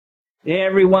Hey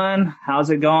everyone, how's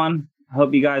it going? I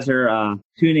hope you guys are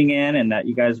tuning in and that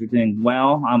you guys are doing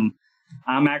well. I'm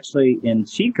actually in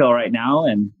Chico right now,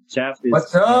 and Jeff is.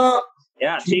 What's up?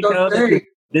 Yeah, Chico.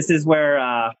 This is where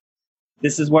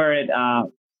it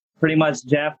pretty much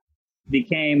Jeff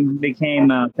became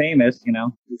famous. You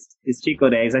know, his Chico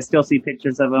days. I still see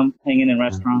pictures of him hanging in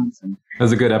restaurants. And that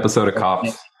was a good episode of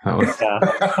Cops.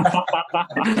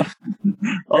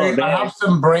 Hey, I have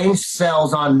some brain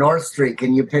cells on North Street.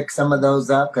 Can you pick some of those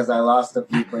up? Because I lost a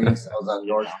few brain cells on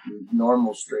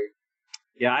Normal Street.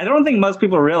 Yeah, I don't think most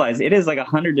people realize it is like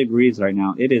 100 degrees right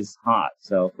now. It is hot.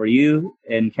 So for you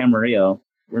in Camarillo,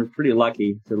 we're pretty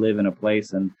lucky to live in a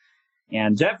place. And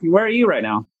Jeff, where are you right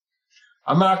now?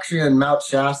 I'm actually in Mount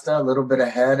Shasta, a little bit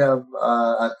ahead of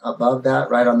above that,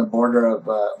 right on the border of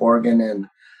Oregon and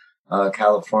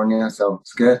California. So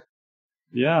it's good.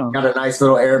 Yeah, got a nice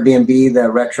little Airbnb,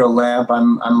 the retro lamp.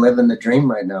 I'm living the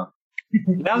dream right now.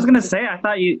 I was gonna say, I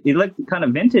thought you looked kind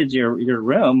of vintage. Your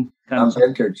room. I'm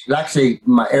vintage. Actually,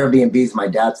 my Airbnb is my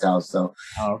dad's house. So.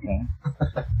 Oh, okay.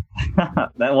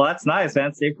 That's nice,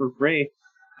 man. Stay for free.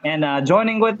 And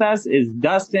joining with us is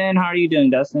Dustin. How are you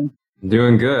doing, Dustin?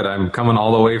 Doing good. I'm coming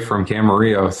all the way from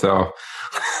Camarillo, so.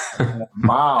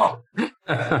 Wow.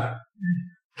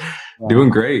 Doing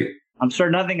great. I'm sure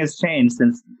nothing has changed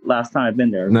since last time I've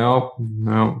been there. No.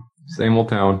 Same old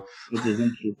town. Which is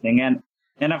interesting.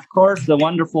 And of course, the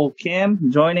wonderful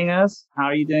Kim joining us. How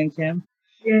are you doing, Kim?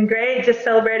 Doing great. Just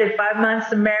celebrated 5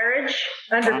 months of marriage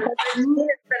under COVID.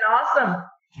 It's been awesome.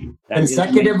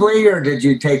 Consecutively, or did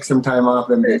you take some time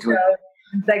off in between?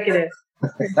 Consecutive.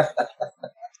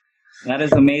 That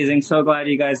is amazing. So glad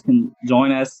you guys can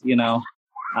join us. You know,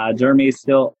 Jeremy's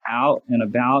still out and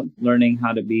about learning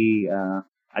how to be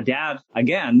a dad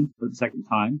again for the second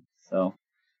time. So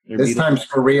this time's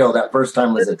for real. That first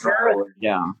time was a trial.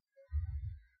 Yeah.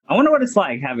 I wonder what it's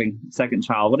like having a second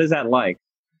child. What is that like?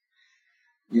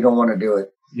 You don't want to do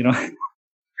it. You know.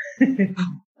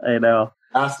 I know.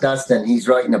 Ask Dustin. He's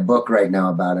writing a book right now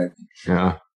about it.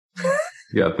 Yeah.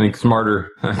 Yeah. Think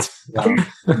smarter.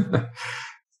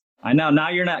 I know. Now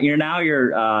you're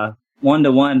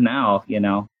 1-to-1 now. You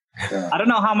know. Yeah. I don't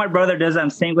know how my brother does it. I'm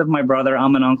staying with my brother.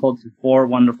 I'm an uncle to 4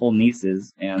 wonderful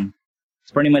nieces, and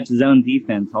it's pretty much zone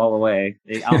defense all the way.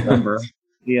 They outnumber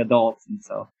the adults, and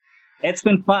so it's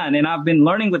been fun. And I've been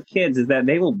learning with kids is that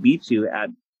they will beat you at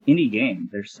any game.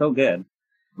 They're so good.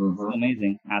 Mm-hmm. So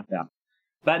amazing at that.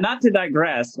 But not to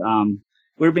digress,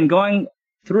 we've been going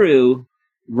through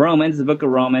Romans, the book of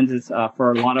Romans. It's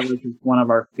for a lot of us, it's one of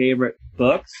our favorite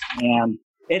books, and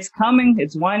it's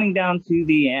winding down to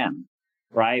the end.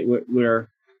 Right, we're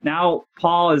now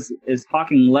Paul is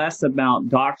talking less about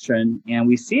doctrine, and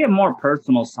we see a more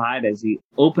personal side as he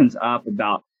opens up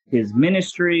about his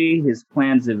ministry, his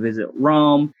plans to visit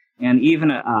Rome, and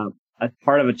even a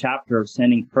part of a chapter of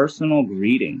sending personal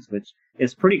greetings, which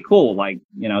is pretty cool. Like,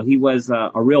 you know, he was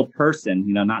a real person,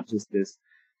 you know, not just this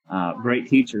great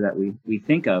teacher that we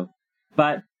think of.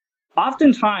 But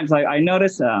oftentimes, I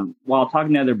notice while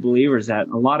talking to other believers that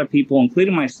a lot of people,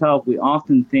 including myself, we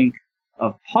often think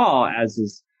of Paul as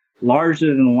this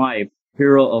larger-than-life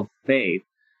hero of faith.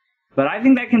 But I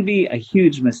think that can be a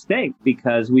huge mistake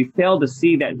because we fail to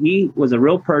see that he was a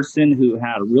real person who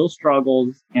had real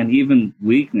struggles and even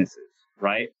weaknesses,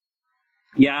 right?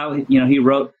 Yeah, you know, he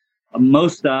wrote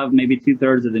most of, maybe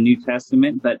 2/3 of the New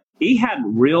Testament, but he had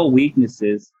real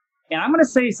weaknesses. And I'm going to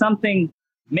say something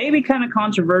maybe kind of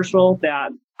controversial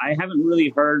that I haven't really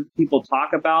heard people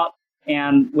talk about.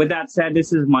 And with that said,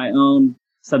 this is my own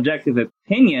subjective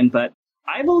opinion, but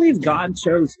I believe God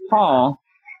chose Paul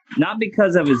not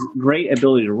because of his great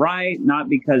ability to write, not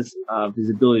because of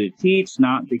his ability to teach,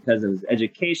 not because of his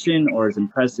education or his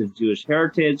impressive Jewish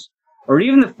heritage, or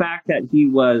even the fact that he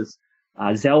was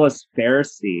a zealous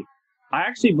Pharisee. I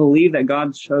actually believe that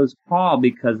God chose Paul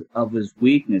because of his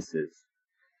weaknesses.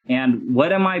 And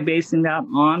what am I basing that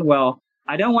on? Well,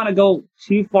 I don't want to go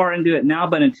too far into it now,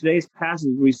 but in today's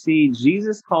passage, we see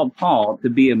Jesus called Paul to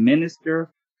be a minister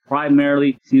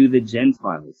primarily to the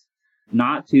Gentiles,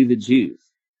 not to the Jews.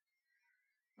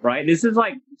 Right? This is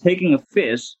like taking a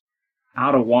fish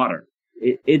out of water.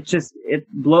 It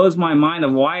blows my mind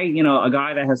of why, you know, a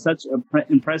guy that has such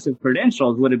impressive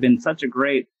credentials would have been such a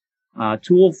great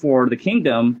tool for the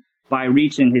kingdom by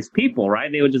reaching his people,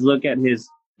 right? They would just look at his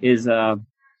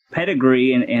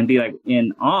pedigree and be like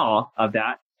in awe of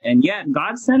that. And yet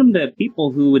God sent him to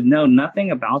people who would know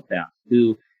nothing about that,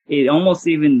 who it almost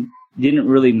even didn't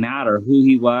really matter who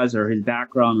he was or his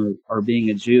background or being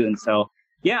a Jew. And so,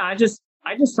 yeah, I just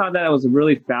thought that was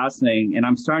really fascinating, and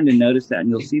I'm starting to notice that, and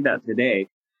you'll see that today.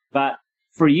 But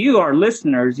for you, our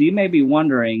listeners, you may be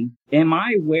wondering, am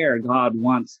I where God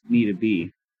wants me to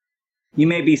be? You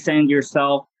may be saying to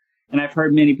yourself, and I've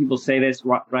heard many people say this,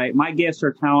 right? My gifts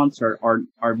or talents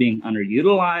are being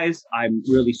underutilized. I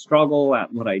really struggle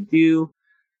at what I do.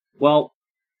 Well,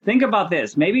 think about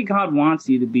this. Maybe God wants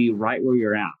you to be right where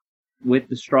you're at with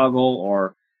the struggle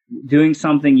or doing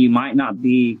something you might not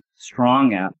be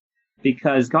strong at,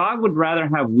 because God would rather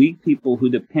have weak people who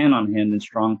depend on him than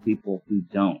strong people who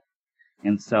don't.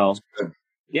 And so,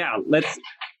 yeah, let's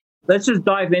just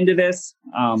dive into this.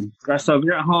 So if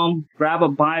you're at home, grab a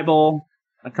Bible,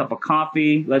 a cup of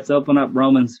coffee. Let's open up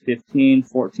Romans 15,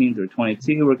 14 through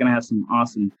 22. We're going to have some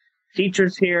awesome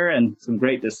teachers here and some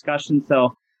great discussion.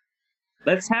 So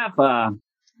let's have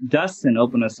Dustin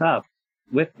open us up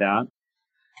with that.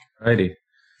 Righty.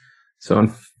 So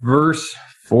in verse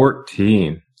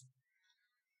 14,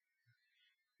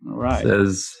 all right. It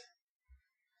says,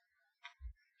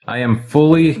 I am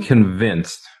fully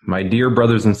convinced, my dear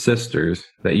brothers and sisters,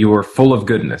 that you are full of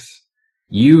goodness.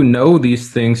 You know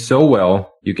these things so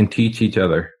well, you can teach each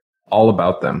other all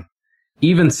about them.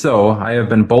 Even so, I have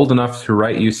been bold enough to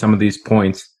write you some of these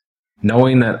points,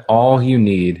 knowing that all you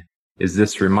need is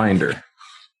this reminder.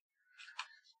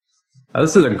 Now,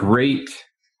 this is a great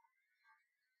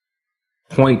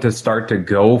point to start to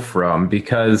go from,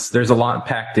 because there's a lot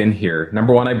packed in here.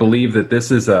 Number one, I believe that this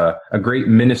is a great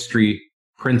ministry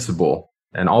principle,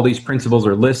 and all these principles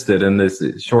are listed in this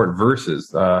short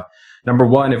verses. Number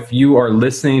one, if you are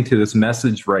listening to this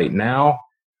message right now,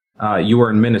 you are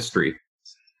in ministry.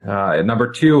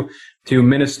 Number two, to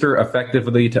minister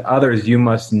effectively to others, you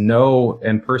must know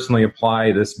and personally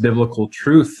apply this biblical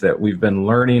truth that we've been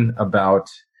learning about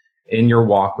in your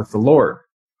walk with the Lord.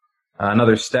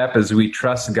 Another step is we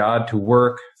trust God to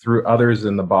work through others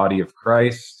in the body of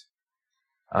Christ.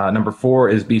 Number four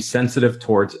is be sensitive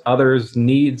towards others'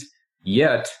 needs,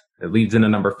 yet, it leads into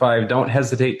number five, don't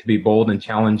hesitate to be bold in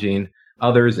challenging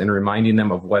others and reminding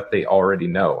them of what they already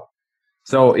know.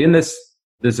 So in this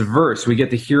verse, we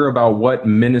get to hear about what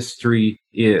ministry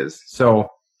is. So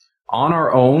on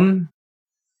our own,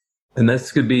 and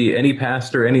this could be any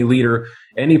pastor, any leader,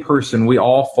 any person, we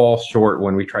all fall short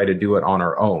when we try to do it on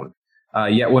our own.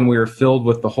 Yet when we are filled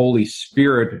with the Holy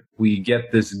Spirit, we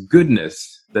get this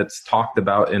goodness that's talked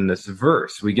about in this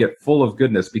verse. We get full of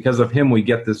goodness. Because of him, we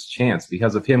get this chance.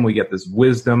 Because of him, we get this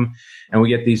wisdom, and we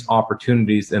get these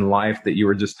opportunities in life that you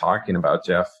were just talking about,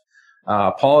 Jeff.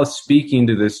 Paul is speaking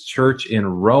to this church in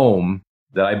Rome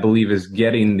that I believe is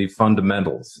getting the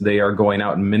fundamentals. They are going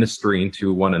out and ministering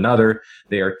to one another.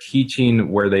 They are teaching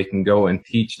where they can go and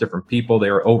teach different people. They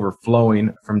are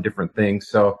overflowing from different things.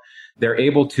 So they're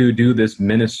able to do this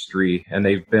ministry, and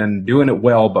they've been doing it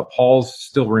well, but Paul's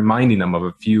still reminding them of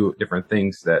a few different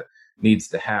things that needs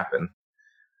to happen.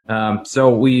 So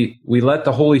we let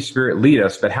the Holy Spirit lead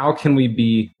us, but how can we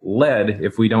be led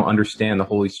if we don't understand the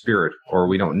Holy Spirit, or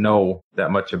we don't know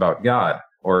that much about God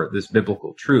or this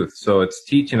biblical truth? So it's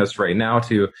teaching us right now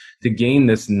to gain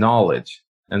this knowledge.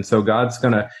 And so God's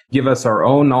going to give us our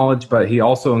own knowledge, but he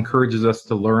also encourages us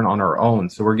to learn on our own.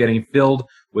 So we're getting filled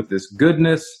with this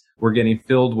goodness. We're getting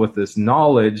filled with this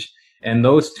knowledge. And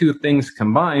those two things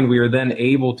combined, we are then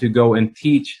able to go and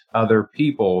teach other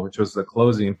people, which was the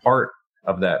closing part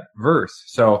of that verse.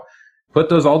 So put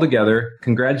those all together.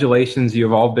 Congratulations. You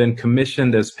have all been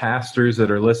commissioned as pastors that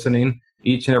are listening,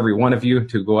 each and every one of you,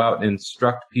 to go out and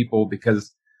instruct people,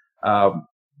 because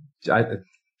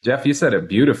Jeff, you said it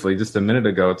beautifully just a minute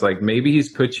ago. It's like maybe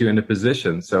he's put you in a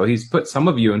position. So he's put some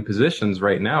of you in positions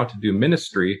right now to do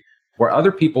ministry where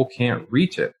other people can't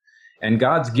reach it. And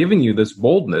God's giving you this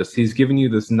boldness. He's giving you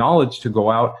this knowledge to go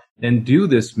out and do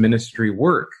this ministry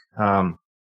work.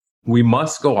 We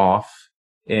must go off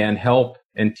and help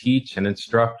and teach and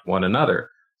instruct one another.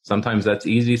 Sometimes that's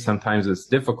easy. Sometimes it's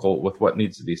difficult with what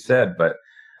needs to be said. But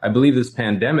I believe this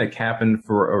pandemic happened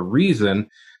for a reason,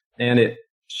 and it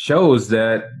shows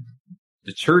that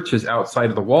the church is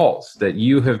outside of the walls, that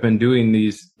you have been doing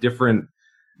these different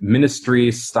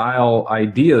ministry style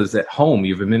ideas at home.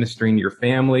 You've been ministering to your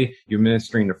family, you're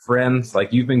ministering to friends,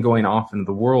 like you've been going off into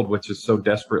the world, which is so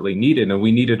desperately needed. And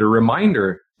we needed a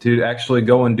reminder to actually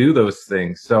go and do those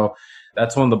things. So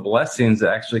that's one of the blessings that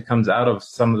actually comes out of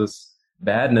some of this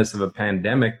badness of a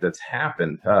pandemic that's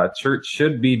happened. Church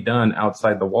should be done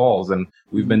outside the walls, and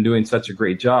we've been doing such a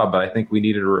great job, but I think we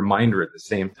needed a reminder at the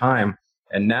same time.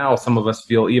 And now some of us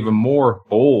feel even more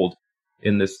bold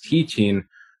in this teaching,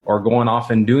 or going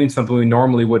off and doing something we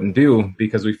normally wouldn't do,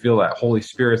 because we feel that Holy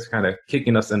Spirit's kind of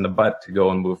kicking us in the butt to go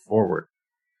and move forward.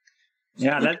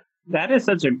 Yeah, that is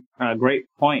such a great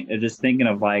point. Just thinking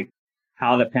of like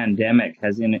how the pandemic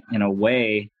has in a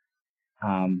way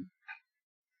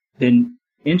been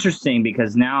interesting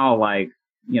because now, like,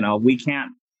 we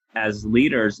can't, as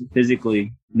leaders,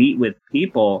 physically meet with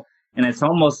people. And it's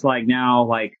almost like now,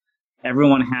 like,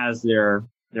 everyone has their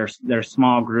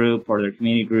small group or their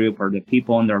community group or the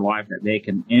people in their life that they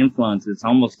can influence. It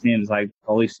almost seems like the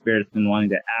Holy Spirit's been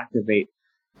wanting to activate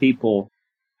people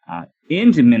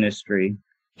into ministry,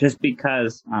 just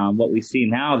because what we see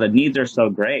now, the needs are so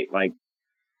great. Like,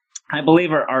 I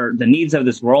believe are the needs of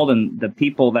this world and the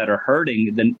people that are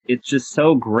hurting, then it's just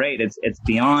so great. It's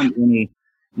beyond any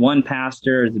one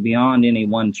pastor, it's beyond any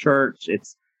one church.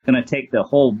 It's going to take the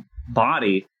whole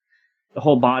body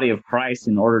of Christ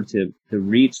in order to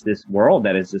reach this world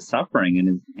that is just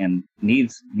suffering and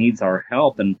needs our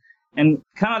help. And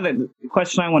kind of the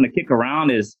question I want to kick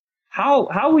around is how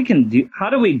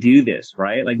do we do this,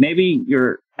 right? Like, maybe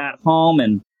you're at home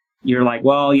and you're like,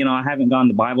 well, I haven't gone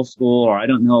to Bible school, or I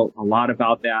don't know a lot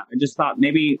about that. I just thought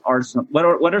maybe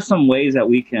what are some ways that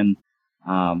we can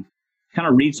kind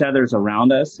of reach others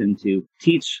around us and to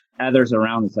teach others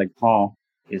around us, like Paul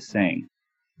is saying.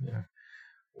 Yeah.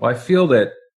 Well, I feel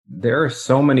that there are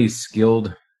so many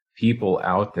skilled people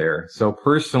out there. So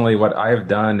personally, what I've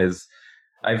done is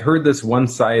I've heard this one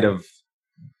side of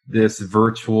this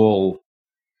virtual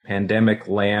pandemic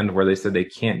land where they said they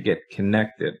can't get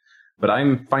connected. But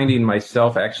I'm finding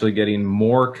myself actually getting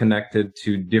more connected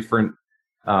to different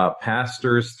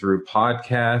pastors through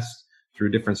podcasts, through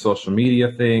different social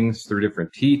media things, through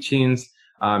different teachings.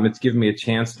 It's given me a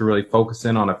chance to really focus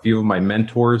in on a few of my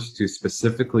mentors to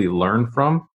specifically learn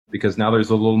from, because now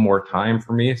there's a little more time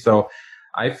for me. So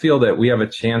I feel that we have a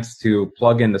chance to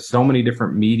plug into so many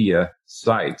different media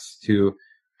sites to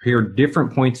hear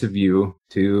different points of view,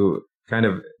 to kind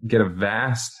of get a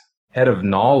vast head of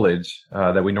knowledge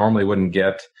that we normally wouldn't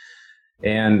get.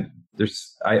 And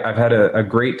I've had a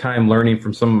great time learning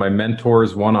from some of my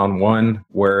mentors one-on-one,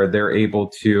 where they're able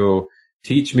to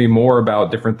teach me more about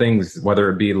different things, whether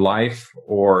it be life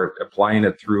or applying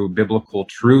it through biblical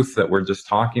truth that we're just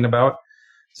talking about.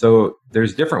 So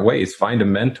there's different ways. Find a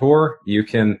mentor. You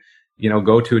can,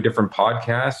 go to a different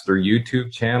podcast or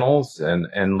YouTube channels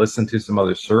and listen to some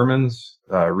other sermons,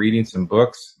 reading some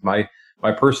books.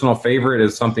 My personal favorite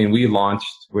is something we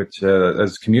launched, which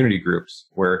is community groups,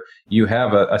 where you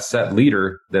have a set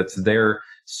leader that's there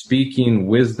speaking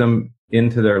wisdom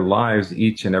into their lives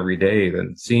each and every day.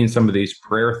 And seeing some of these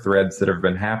prayer threads that have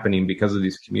been happening because of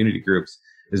these community groups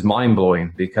is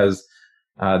mind-blowing, because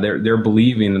they're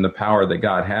believing in the power that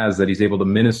God has, that he's able to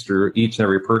minister each and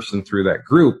every person through that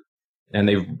group. And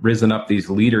they've risen up these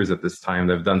leaders at this time.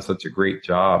 They've done such a great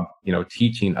job,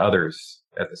 teaching others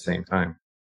at the same time.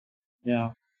 Yeah.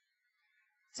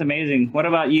 It's amazing. What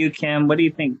about you, Kim? What do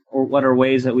you think, or what are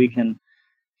ways that we can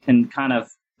kind of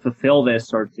fulfill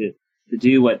this, or to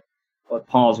do what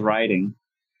Paul's writing?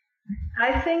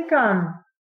 I think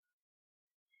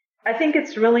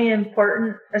it's really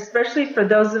important, especially for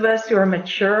those of us who are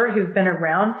mature, who've been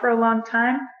around for a long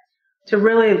time, to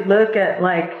really look at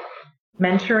like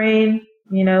mentoring,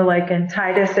 like in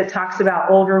Titus, it talks about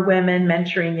older women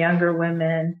mentoring younger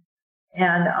women.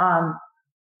 And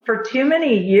for too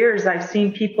many years, I've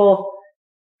seen people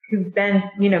who've been,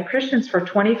 Christians for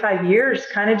 25 years,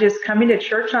 kind of just coming to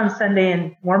church on Sunday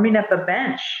and warming up a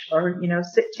bench, or,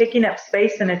 taking up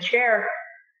space in a chair,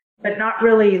 but not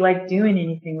really like doing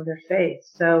anything with their faith.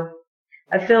 So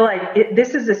I feel like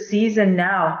this is a season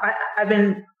now. I've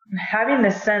been having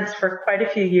this sense for quite a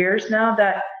few years now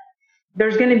that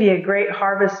there's going to be a great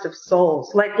harvest of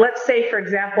souls. Like, let's say, for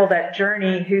example, that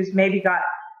Journey, who's maybe got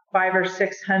 500 or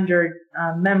 600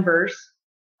 members.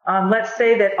 Let's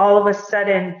say that all of a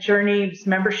sudden Journey's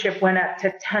membership went up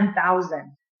to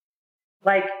 10,000.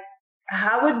 Like,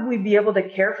 how would we be able to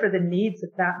care for the needs of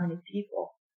that many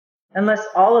people unless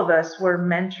all of us were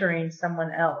mentoring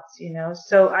someone else,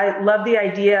 So I love the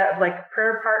idea of like a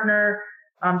prayer partner,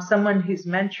 someone who's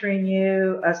mentoring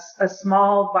you, a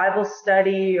small Bible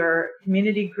study or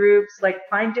community groups. Like,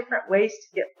 find different ways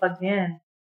to get plugged in,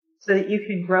 so that you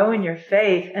can grow in your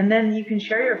faith, and then you can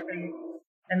share your faith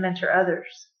and mentor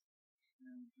others.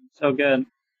 So good.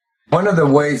 One of the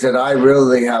ways that I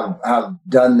really have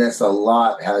done this a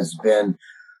lot has been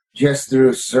just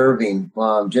through serving,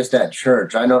 just at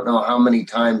church. I don't know how many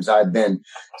times I've been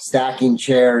stacking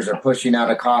chairs or pushing out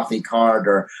a coffee cart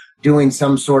or doing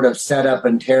some sort of setup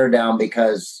and tear down,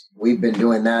 because we've been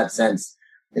doing that since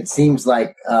it seems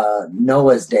like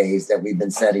Noah's days that we've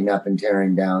been setting up and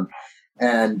tearing down.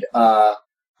 And I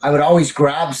would always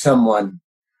grab someone.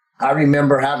 I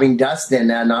remember having Dustin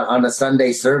on a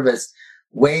Sunday service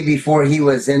way before he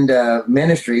was into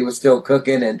ministry. He was still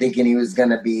cooking and thinking he was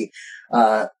going to be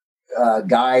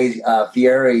Guy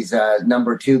Fieri's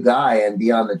number 2 guy and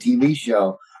be on the TV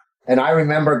show. And I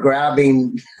remember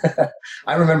grabbing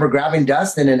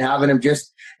Dustin and having him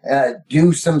just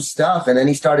do some stuff. And then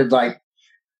he started like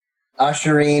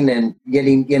ushering and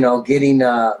getting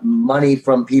money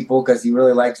from people because he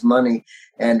really likes money,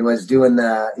 and was doing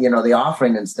the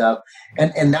offering and stuff.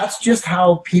 And that's just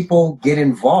how people get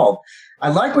involved. I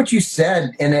like what you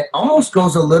said, and it almost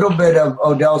goes a little bit of,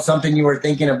 Odell, something you were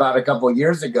thinking about a couple of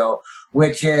years ago,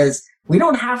 which is we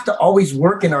don't have to always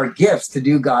work in our gifts to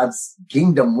do God's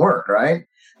kingdom work, right?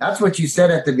 That's what you said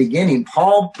at the beginning.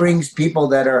 Paul brings people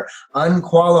that are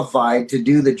unqualified to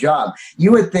do the job.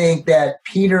 You would think that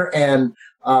Peter and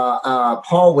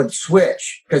Paul would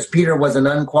switch, because Peter was an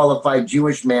unqualified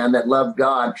Jewish man that loved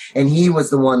God, and he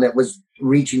was the one that was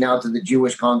reaching out to the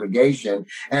Jewish congregation.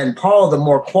 And Paul, the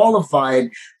more qualified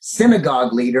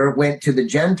synagogue leader, went to the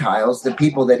Gentiles, the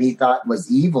people that he thought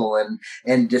was evil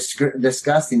and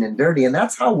disgusting and dirty. And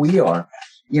that's how we are.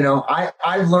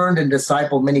 I've learned and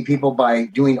discipled many people by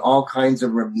doing all kinds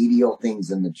of remedial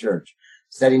things in the church.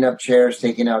 Setting up chairs,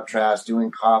 taking out trash,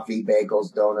 doing coffee,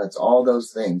 bagels, donuts, all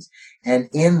those things. And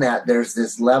in that, there's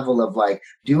this level of like,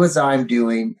 do as I'm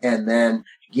doing, and then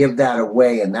give that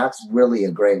away. And that's really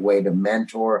a great way to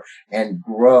mentor and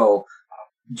grow.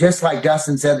 Just like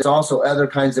Dustin said, there's also other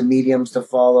kinds of mediums to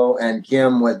follow. And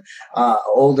Kim with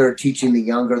older teaching the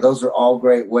younger. Those are all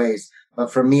great ways.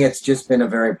 But for me, it's just been a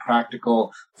very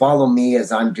practical, follow me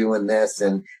as I'm doing this.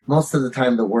 And most of the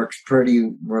time the work's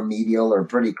pretty remedial or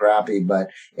pretty crappy, but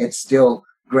it still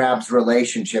grabs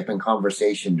relationship and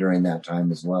conversation during that time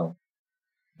as well.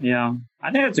 Yeah,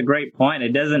 I think that's a great point.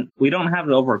 We don't have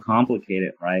to overcomplicate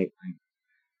it, right?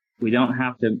 We don't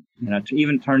have to, to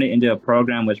even turn it into a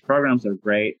program, which programs are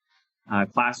great.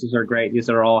 Classes are great. These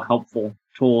are all helpful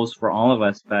tools for all of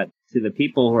us. But to the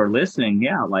people who are listening,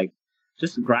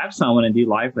 just grab someone and do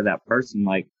life with that person,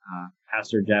 like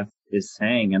Pastor Jeff is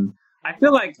saying. And I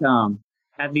feel like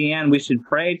at the end we should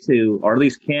pray or at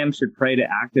least Kim should pray to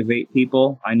activate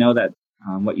people. I know that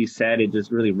what you said, it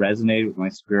just really resonated with my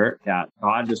spirit, that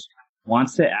God just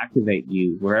wants to activate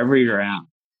you wherever you're at.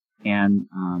 And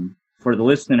for the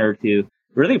listener to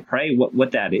really pray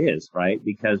what that is, right?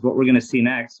 Because what we're going to see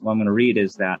next, what I'm going to read,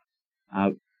 is that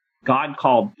God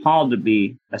called Paul to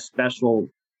be a special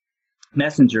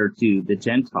messenger to the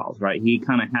Gentiles, right? He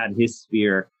kind of had his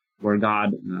sphere where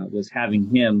God was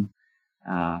having him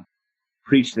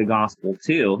preach the gospel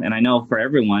too. And I know for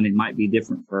everyone, it might be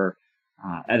different for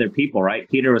other people, right?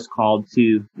 Peter was called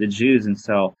to the Jews. And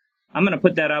so I'm going to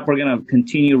put that up. We're going to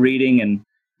continue reading in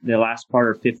the last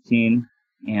part of 15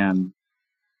 and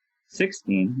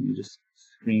 16. Let me just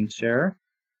screen share.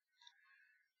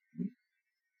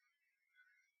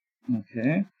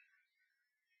 Okay.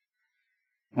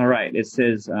 All right. It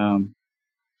says,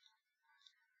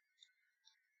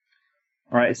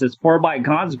 for by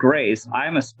God's grace, I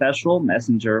am a special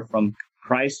messenger from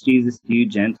Christ Jesus to you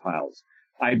Gentiles.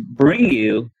 I bring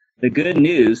you the good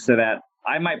news so that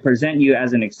I might present you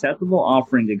as an acceptable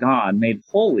offering to God, made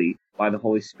holy by the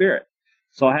Holy Spirit.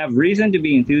 So I have reason to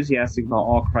be enthusiastic about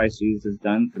all Christ Jesus has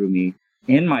done through me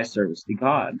in my service to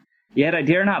God. Yet I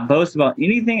dare not boast about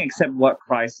anything except what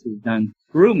Christ has done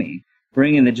through me,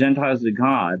 bringing the Gentiles to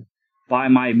God by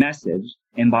my message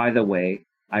and by the way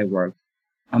I work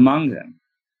among them.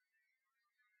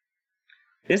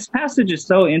 This passage is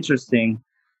so interesting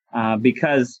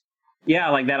because,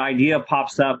 like that idea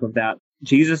pops up of that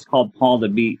Jesus called Paul to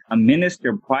be a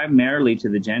minister primarily to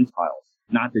the Gentiles,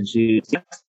 not the Jews.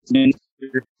 Yes,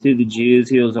 minister to the Jews,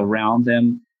 he was around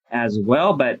them as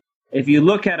well. But if you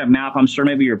look at a map, I'm sure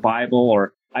maybe your Bible,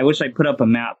 or I wish I put up a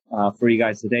map for you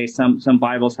guys today. Some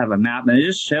Bibles have a map, and it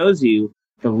just shows you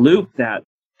the loop that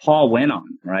Paul went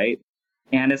on, right?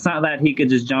 And it's not that he could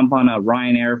just jump on a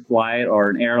Ryanair flight or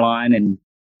an airline and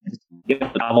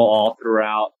travel all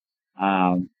throughout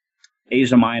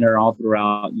Asia Minor, all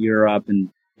throughout Europe and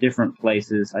different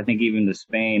places. I think even to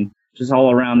Spain, just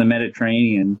all around the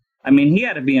Mediterranean. I mean, he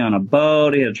had to be on a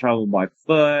boat. He had to travel by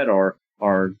foot or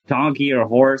donkey or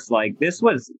horse. Like, this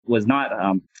was not,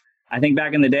 I think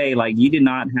back in the day, like, you did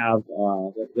not have,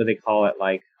 what they call it,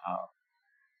 like,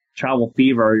 travel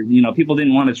fever. People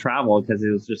didn't want to travel because it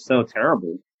was just so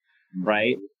terrible,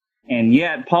 right? And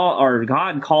yet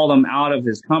God called him out of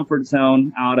his comfort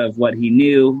zone, out of what he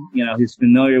knew. He's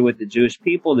familiar with the Jewish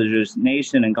people, the Jewish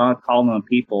nation, and God called him a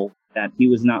people that he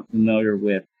was not familiar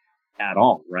with at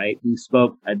all, right? He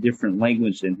spoke a different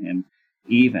language than him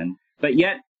even. But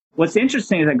yet, what's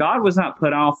interesting is that Paul wasn't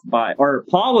put off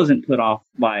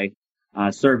by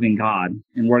serving God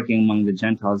and working among the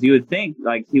Gentiles. You would think,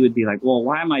 like, he would be like, well,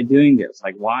 why am I doing this?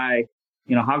 Like, why,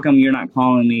 how come you're not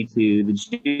calling me to the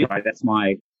Jews? Right?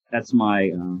 That's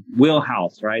my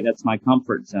wheelhouse, right? That's my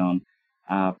comfort zone.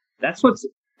 That's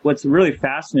what's really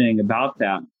fascinating about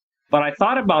that. But I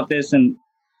thought about this, and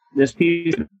this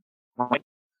piece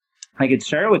I could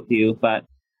share with you, but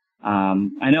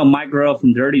I know Mike Rowe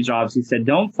from Dirty Jobs, he said,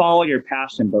 don't follow your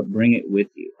passion, but bring it with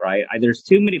you, right? There's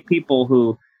too many people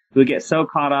who get so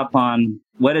caught up on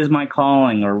what is my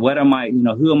calling, or what am I,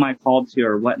 who am I called to,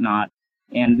 or whatnot.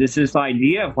 And this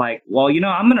idea of like, well,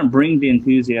 I'm going to bring the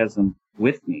enthusiasm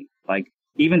with me. Like,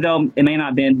 even though it may not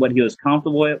have been what he was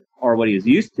comfortable with or what he was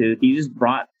used to, he just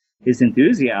brought his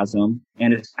enthusiasm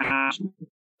and his passion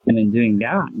in doing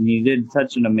that. And he did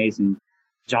such an amazing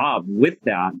job with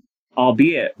that,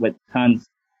 albeit with tons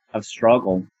of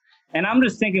struggle. And I'm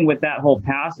just thinking with that whole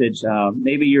passage,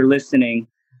 maybe you're listening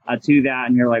to that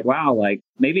and you're like, wow, like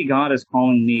maybe God is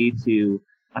calling me to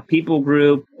a people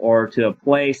group or to a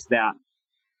place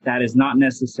that is not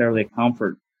necessarily a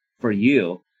comfort for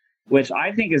you, which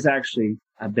I think is actually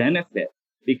a benefit,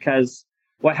 because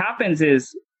what happens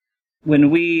is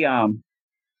when we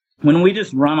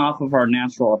just run off of our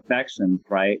natural affections,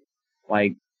 right?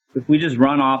 Like if we just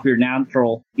run off your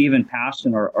natural even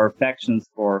passion or affections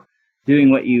for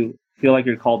doing what you feel like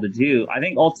you're called to do, I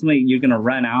think ultimately you're going to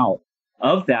run out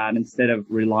of that instead of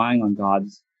relying on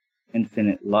God's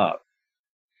infinite love.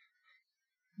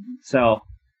 So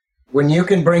when you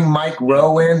can bring Mike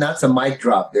Rowe in, that's a mic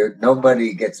drop, dude.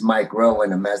 Nobody gets Mike Rowe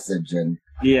in a message. And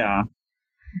yeah,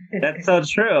 that's so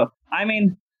true. I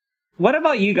mean, what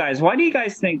about you guys? Why do you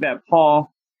guys think that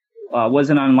Paul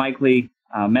was an unlikely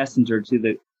messenger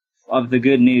of the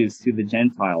good news to the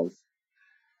Gentiles?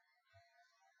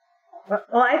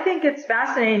 Well, I think it's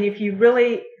fascinating if you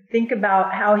really think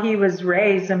about how he was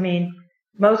raised. I mean,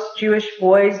 most Jewish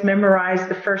boys memorized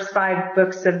the first 5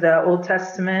 books of the Old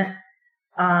Testament.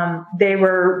 They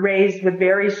were raised with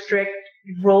very strict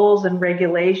rules and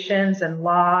regulations and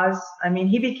laws. I mean,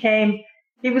 he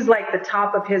was like the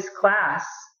top of his class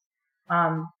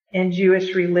in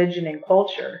Jewish religion and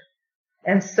culture.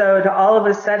 And so to all of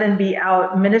a sudden be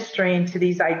out ministering to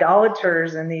these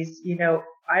idolaters and these,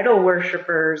 idol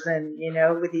worshipers and,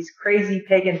 with these crazy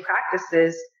pagan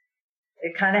practices,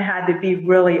 it kind of had to be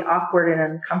really awkward and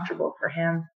uncomfortable for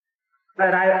him.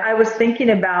 But I was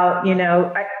thinking about,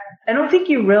 I don't think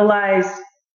you realize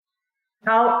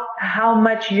how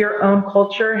much your own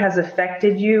culture has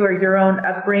affected you or your own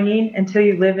upbringing until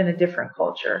you live in a different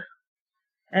culture.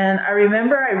 And I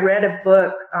remember I read a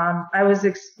book. I was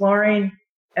exploring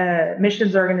a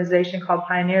missions organization called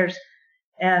Pioneers,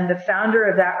 and the founder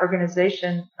of that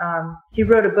organization, he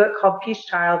wrote a book called Peace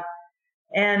Child,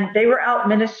 and they were out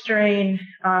ministering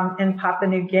in Papua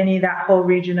New Guinea, that whole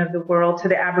region of the world, to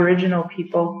the Aboriginal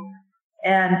people.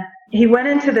 And he went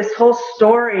into this whole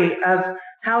story of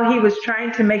how he was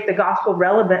trying to make the gospel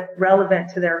relevant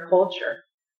to their culture.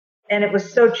 And it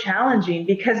was so challenging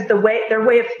because their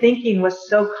way of thinking was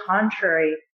so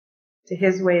contrary to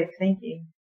his way of thinking.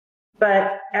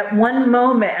 But at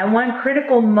one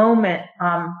critical moment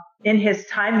in his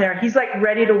time there, he's like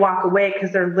ready to walk away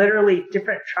because they're literally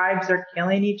different tribes are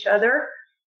killing each other.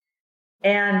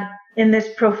 And in this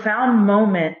profound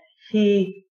moment,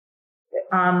 a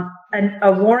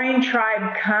warring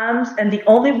tribe comes, and the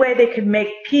only way they could make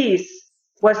peace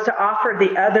was to offer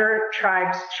the other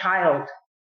tribe's child.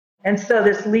 And so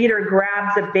this leader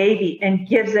grabs a baby and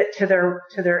gives it to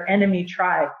their enemy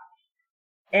tribe.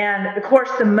 And of course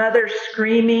the mother's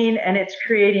screaming and it's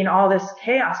creating all this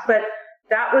chaos, but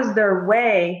that was their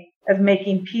way of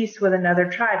making peace with another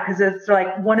tribe, because it's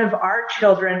like one of our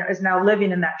children is now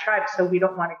living in that tribe, so we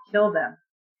don't want to kill them.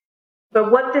 But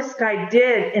what this guy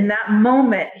did in that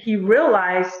moment, he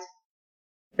realized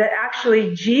that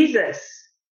actually Jesus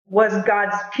was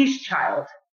God's peace child.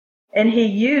 And he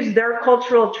used their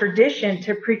cultural tradition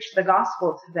to preach the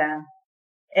gospel to them.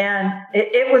 And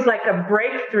it was like a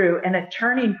breakthrough and a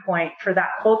turning point for that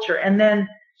culture. And then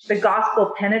the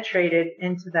gospel penetrated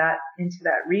into that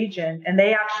region. And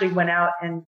they actually went out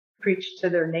and preached to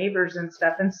their neighbors and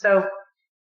stuff. And so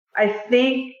I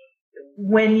think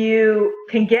when you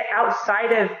can get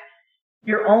outside of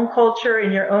your own culture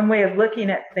and your own way of looking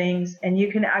at things, and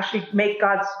you can actually make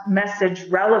God's message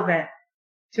relevant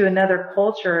to another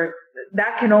culture,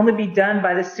 that can only be done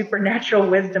by the supernatural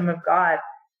wisdom of God.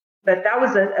 But that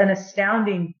was an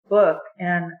astounding book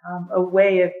and a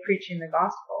way of preaching the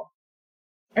gospel.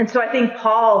 And so I think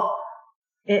Paul,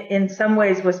 in some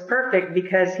ways, was perfect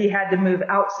because he had to move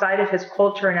outside of his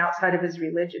culture and outside of his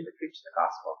religion to preach the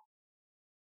gospel.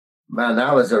 Man,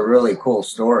 that was a really cool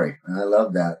story. I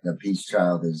love that. The peace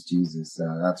child is Jesus.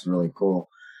 That's really cool.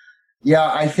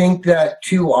 Yeah, I think that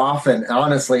too often,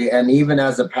 honestly, and even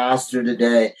as a pastor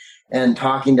today and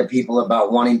talking to people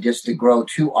about wanting just to grow,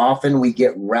 too often we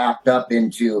get wrapped up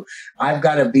into, I've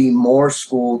got to be more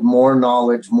schooled, more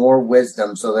knowledge, more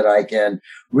wisdom so that I can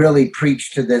really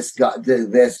preach to this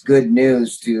this good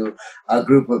news to a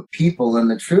group of people. And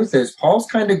the truth is, Paul's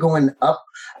kind of going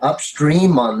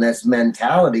upstream on this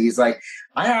mentality. He's like,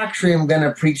 I actually am going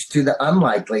to preach to the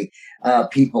unlikely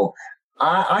people.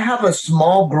 I have a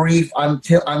small brief. I'm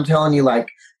telling you,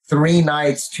 like 2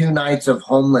 nights of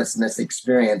homelessness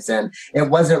experience. And it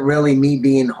wasn't really me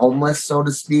being homeless, so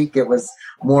to speak. It was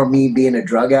more me being a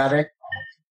drug addict.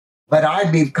 But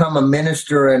I become a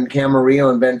minister in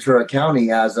Camarillo and Ventura County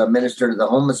as a minister to the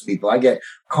homeless people. I get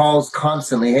calls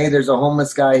constantly. Hey, there's a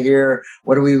homeless guy here.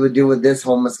 What do we would do with this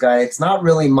homeless guy? It's not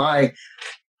really my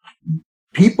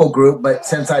people group, but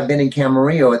since I've been in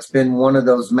Camarillo, it's been one of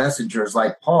those messengers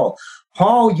like Paul.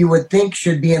 Paul, you would think,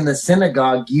 should be in the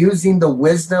synagogue using the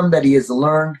wisdom that he has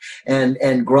learned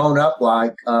and grown up,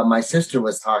 like my sister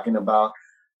was talking about,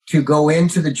 to go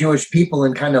into the Jewish people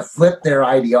and kind of flip their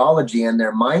ideology and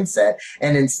their mindset.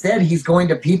 And instead, he's going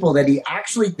to people that he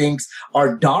actually thinks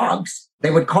are dogs.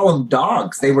 They would call them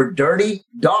dogs. They were dirty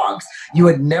dogs. You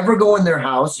would never go in their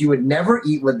house. You would never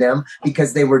eat with them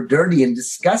because they were dirty and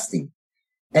disgusting.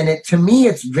 And to me,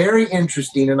 it's very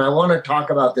interesting. And I want to talk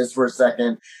about this for a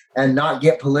second and not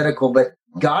get political, but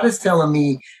God is telling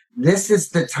me this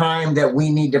is the time that we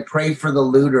need to pray for the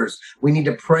looters. We need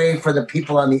to pray for the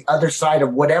people on the other side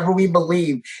of whatever we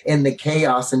believe in the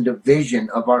chaos and division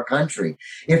of our country.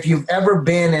 If you've ever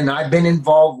been, and I've been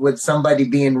involved with somebody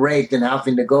being raped and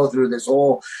having to go through this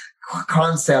whole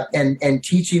concept and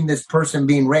teaching this person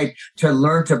being raped to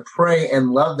learn to pray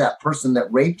and love that person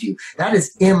that raped you. That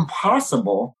is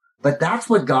impossible, but that's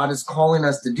what God is calling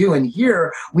us to do. And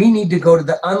here we need to go to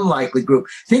the unlikely group.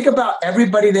 Think about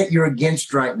everybody that you're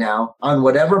against right now on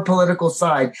whatever political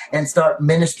side and start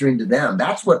ministering to them.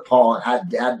 That's what Paul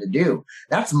had to do.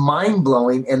 That's mind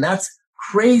blowing. And that's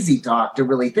crazy talk to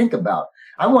really think about.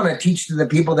 I want to teach to the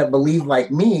people that believe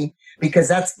like me, because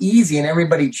that's easy and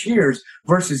everybody cheers,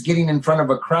 versus getting in front of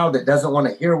a crowd that doesn't want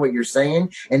to hear what you're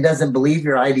saying and doesn't believe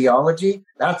your ideology.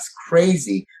 That's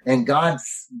crazy. And God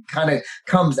kind of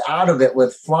comes out of it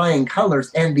with flying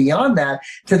colors. And beyond that,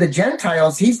 to the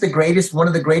Gentiles, he's the greatest, one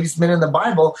of the greatest men in the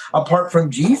Bible, apart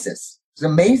from Jesus. It's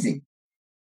amazing.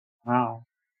 Wow.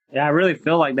 Yeah, I really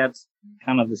feel like that's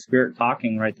kind of the Spirit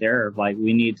talking right there. Like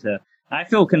we need to, I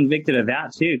feel convicted of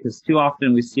that too, because too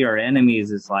often we see our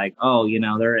enemies as like, oh, you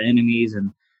know, they're enemies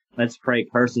and let's pray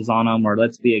curses on them, or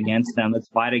let's be against them, let's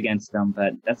fight against them.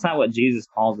 But that's not what Jesus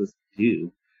calls us to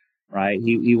do, right?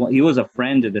 He was a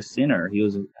friend to the sinner.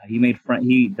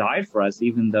 He died for us,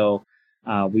 even though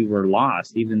we were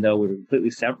lost, even though we were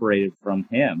completely separated from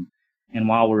him, and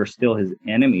while we were still his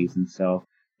enemies. And so,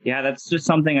 yeah, that's just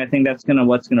something I think that's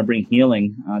what's gonna bring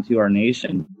healing to our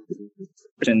nation.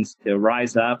 Christians to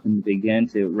rise up and begin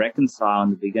to reconcile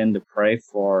and to begin to pray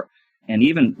for and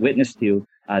even witness to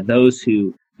those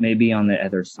who may be on the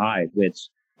other side, which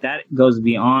that goes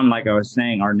beyond, like I was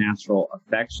saying, our natural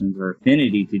affections or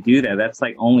affinity to do that. That's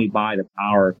like only by the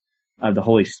power of the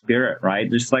Holy Spirit, right?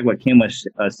 Just like what Kim was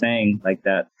saying, like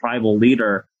that tribal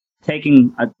leader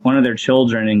taking one of their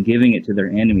children and giving it to their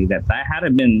enemy, that had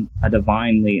to been a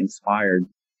divinely inspired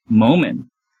moment.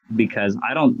 Because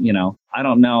I don't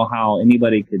know how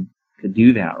anybody could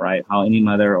do that, right? How any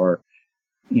mother or,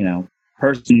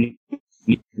 person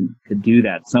could do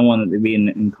that. Someone that would be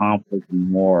in conflict and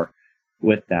war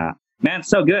with that. Man,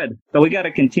 so good. So we got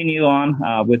to continue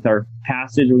on with our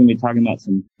passage. We're going to be talking about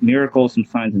some miracles, some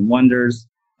signs and wonders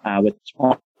with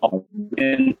Paul.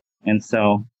 And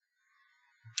so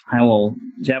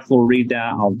Jeff will read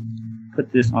that. I'll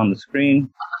put this on the screen.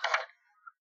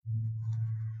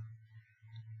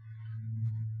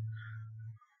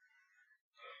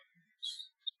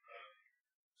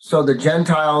 So the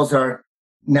Gentiles are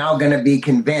now going to be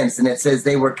convinced. And it says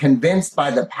they were convinced by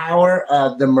the power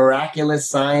of the miraculous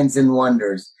signs and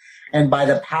wonders and by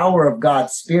the power of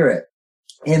God's Spirit.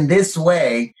 In this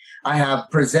way, I have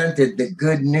presented the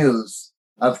good news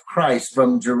of Christ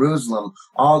from Jerusalem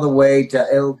all the way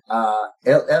to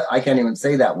I can't even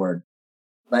say that word,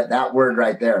 but that word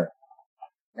right there.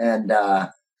 And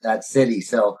that city.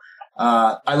 So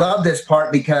I love this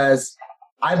part because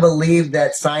I believe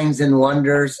that signs and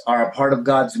wonders are a part of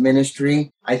God's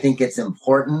ministry. I think it's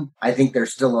important. I think they're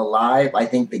still alive. I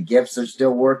think the gifts are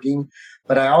still working.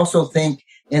 But I also think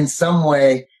in some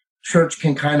way, church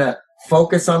can kind of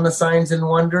focus on the signs and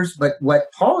wonders. But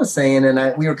what Paul is saying,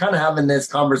 and we were kind of having this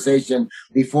conversation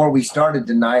before we started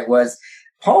tonight, was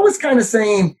Paul was kind of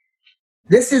saying,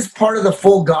 this is part of the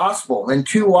full gospel. And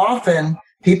too often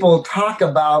people talk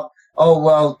about, oh,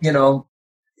 well, you know,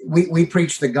 we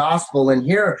preach the gospel, and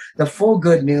here the full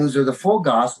good news or the full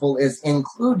gospel is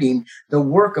including the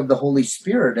work of the Holy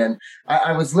Spirit. And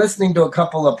I was listening to a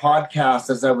couple of podcasts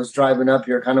as I was driving up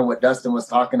here, kind of what Dustin was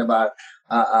talking about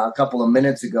a couple of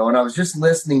minutes ago. And I was just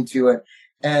listening to it.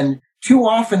 And too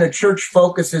often a church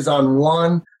focuses on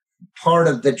one part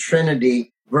of the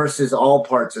Trinity versus all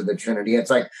parts of the Trinity. It's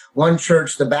like one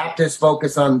church, the Baptists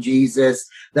focus on Jesus,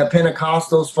 the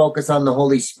Pentecostals focus on the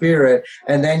Holy Spirit,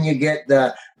 and then you get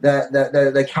the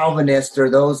Calvinists or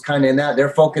those kind of that. They're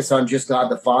focused on just God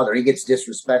the Father. He gets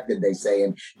disrespected, they say,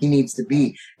 and he needs to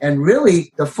be. And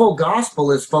really, the full gospel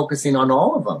is focusing on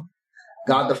all of them.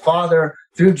 God the Father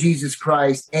through Jesus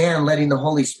Christ and letting the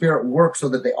Holy Spirit work so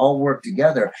that they all work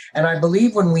together. And I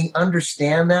believe when we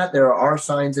understand that, there are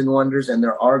signs and wonders and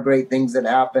there are great things that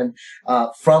happen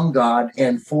from God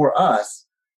and for us,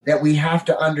 that we have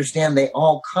to understand they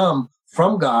all come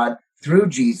from God through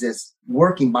Jesus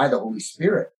working by the Holy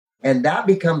Spirit. And that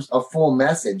becomes a full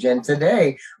message. And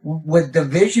today, with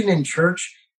division in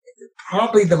church,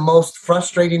 probably the most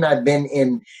frustrating I've been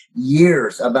in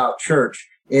years about church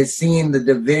is seeing the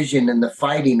division and the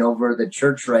fighting over the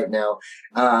church right now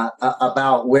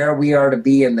about where we are to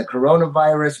be in the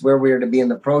coronavirus, where we are to be in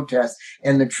the protests.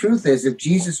 And the truth is, if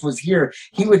Jesus was here,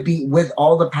 he would be with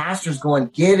all the pastors going,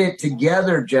 get it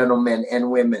together, gentlemen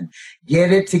and women.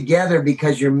 Get it together,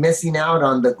 because you're missing out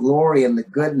on the glory and the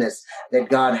goodness that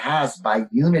God has by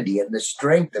unity and the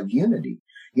strength of unity.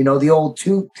 You know, the old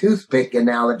toothpick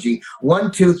analogy. One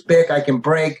toothpick I can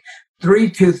break.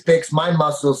 3 toothpicks, my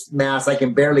muscle mass, I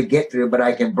can barely get through, but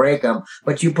I can break them.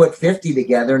 But you put 50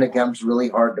 together and it becomes really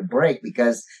hard to break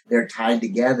because they're tied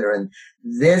together. And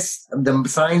the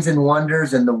signs and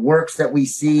wonders and the works that we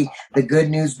see, the good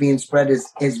news being spread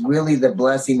is really the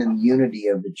blessing and unity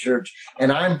of the church.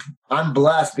 And I'm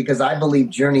blessed because I believe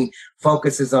Journey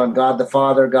focuses on God the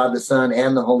Father, God the Son,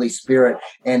 and the Holy Spirit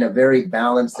in a very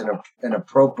balanced and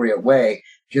appropriate way,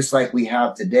 just like we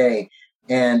have today.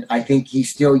 And I think he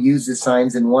still uses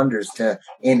signs and wonders to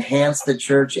enhance the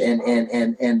church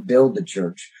and build the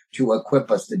church to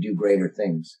equip us to do greater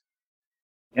things.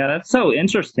 Yeah, that's so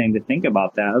interesting to think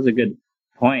about that. That was a good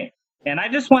point. And I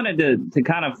just wanted to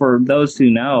kind of, for those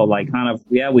who know, like kind of,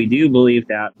 yeah, we do believe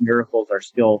that miracles are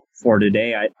still for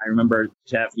today. I remember,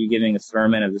 Jeff, you giving a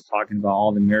sermon of just talking about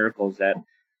all the miracles that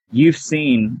you've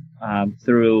seen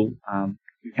through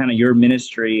kind of your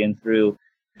ministry and through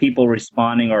people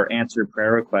responding or answered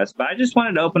prayer requests. But I just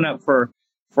wanted to open up for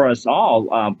us all.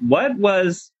 What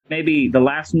was maybe the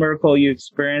last miracle you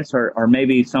experienced, or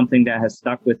maybe something that has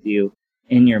stuck with you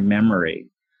in your memory?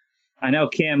 I know,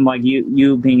 Kim, like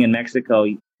you being in Mexico,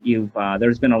 you've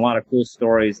there's been a lot of cool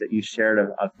stories that you shared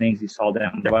of things you saw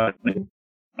down there.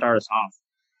 Start us off.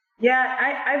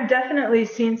 Yeah, I've definitely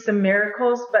seen some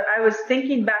miracles, but I was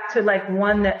thinking back to like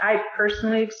one that I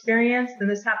personally experienced, and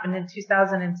this happened in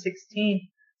 2016.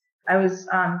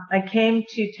 I came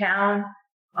to town,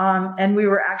 and we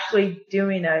were actually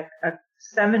doing a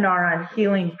seminar on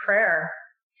healing prayer.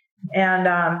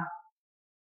 And,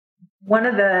 one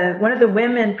of the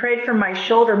women prayed for my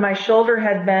shoulder. My shoulder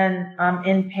had been,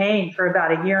 in pain for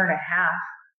about a year and a half.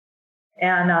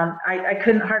 And, I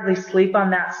couldn't hardly sleep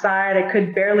on that side. I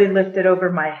could barely lift it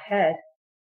over my head.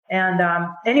 And,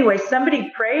 anyway,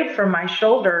 somebody prayed for my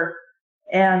shoulder,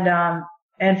 and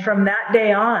from that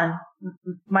day on,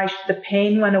 the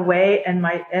pain went away, and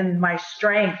my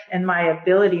strength and my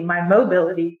ability, my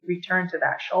mobility returned to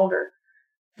that shoulder.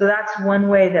 So that's one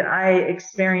way that I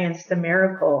experienced a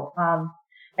miracle.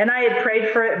 And I had prayed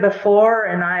for it before,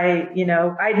 and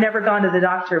I'd never gone to the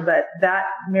doctor, but that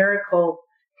miracle,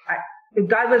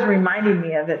 God was reminding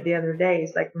me of it the other day.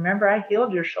 He's like, remember, I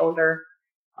healed your shoulder.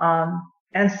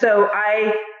 And so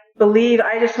I believe,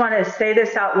 I just want to say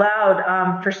this out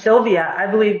loud, for Sylvia, I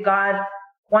believe God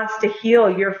wants to heal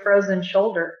your frozen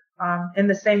shoulder, in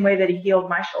the same way that he healed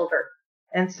my shoulder.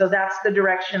 And so that's the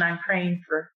direction I'm praying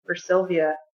for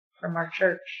Sylvia from our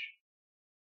church.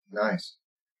 Nice.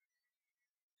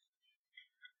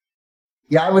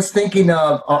 Yeah, I was thinking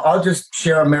of, I'll just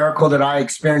share a miracle that I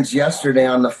experienced yesterday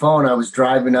on the phone. I was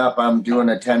driving up, I'm doing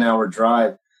a 10-hour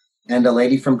drive, and a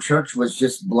lady from church was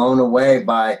just blown away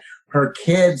by her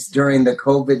kids during the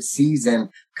COVID season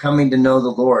coming to know the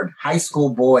Lord. High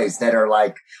school boys that are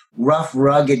like rough,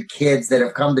 rugged kids that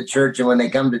have come to church, and when they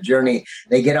come to Journey,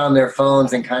 they get on their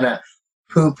phones and kind of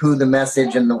poo-poo the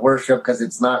message and the worship because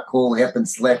it's not cool, hip, and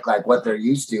slick like what they're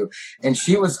used to. And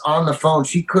she was on the phone.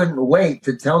 She couldn't wait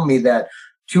to tell me that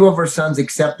two of her sons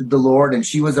accepted the Lord, and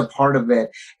she was a part of it.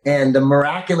 And the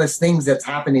miraculous things that's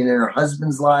happening in her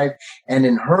husband's life and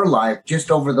in her life just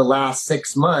over the last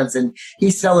 6 months. And he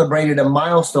celebrated a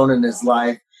milestone in his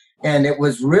life. And it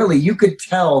was really, you could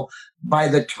tell by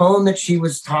the tone that she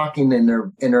was talking in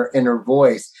her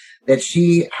voice that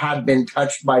she had been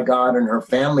touched by God and her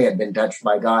family had been touched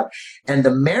by God. And the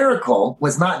miracle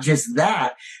was not just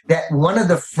that one of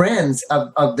the friends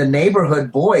of the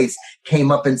neighborhood boys came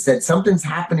up and said, something's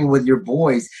happening with your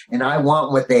boys and I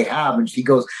want what they have. And she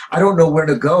goes, I don't know where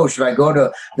to go. Should I go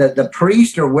to the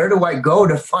priest, or where do I go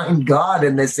to find God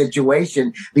in this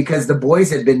situation? Because the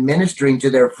boys had been ministering to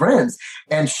their friends.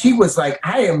 And she was like,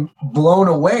 I am blown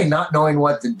away, not knowing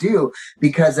what to do,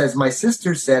 because as my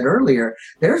sister said earlier,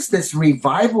 there's this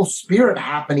revival spirit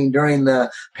happening during the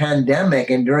pandemic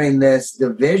and during this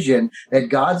division that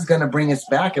God's going to bring us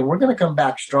back, and we're going to come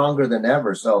back stronger than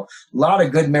ever. So a lot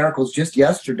of good miracles just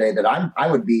yesterday that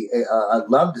I'd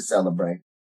love to celebrate.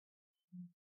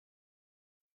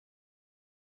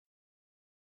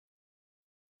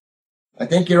 I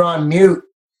think you're on mute.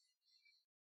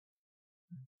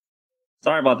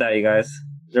 Sorry about that, you guys.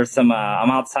 There's some,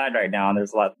 I'm outside right now and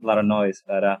there's a lot of noise,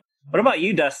 but, what about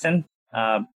you, Dustin?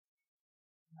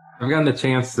 I've gotten the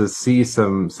chance to see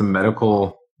some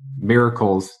medical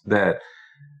miracles that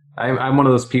I'm one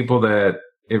of those people that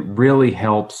it really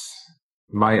helps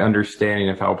my understanding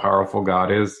of how powerful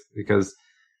God is, because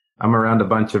I'm around a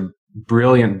bunch of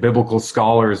brilliant biblical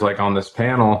scholars like on this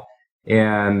panel,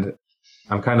 and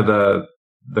I'm kind of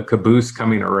the caboose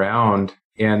coming around,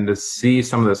 and to see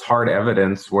some of this hard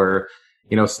evidence where,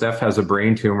 Steph has a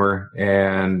brain tumor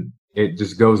and it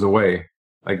just goes away.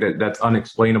 Like that's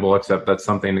unexplainable, except that's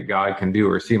something that God can do.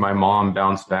 Or see my mom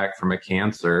bounce back from a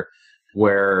cancer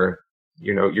where,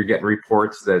 you're getting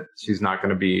reports that she's not going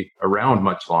to be around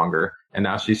much longer. And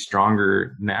now she's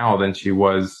stronger now than she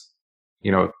was,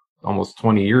 almost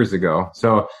 20 years ago.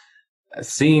 So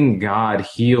seeing God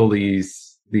heal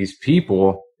these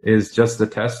people is just a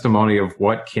testimony of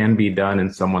what can be done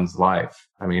in someone's life.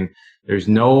 I mean, there's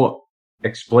no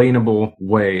explainable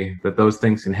way that those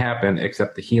things can happen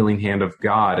except the healing hand of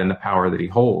God and the power that he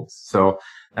holds. So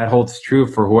that holds true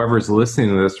for whoever's listening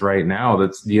to this right now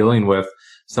that's dealing with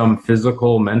some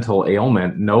physical, mental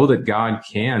ailment. Know that God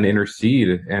can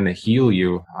intercede and heal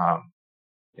you.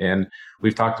 And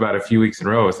we've talked about a few weeks in a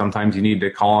row. Sometimes you need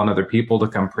to call on other people to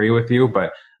come pray with you,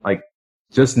 but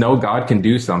just know God can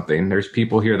do something. There's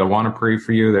people here that want to pray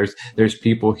for you. There's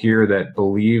people here that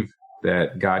believe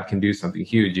that God can do something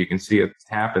huge. You can see it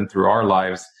happen through our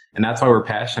lives. And that's why we're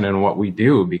passionate in what we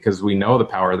do, because we know the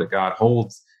power that God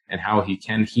holds and how he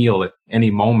can heal at any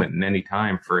moment and any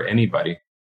time for anybody.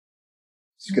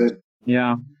 It's good.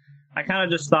 Yeah. I kind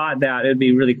of just thought that it'd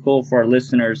be really cool for our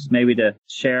listeners maybe to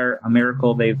share a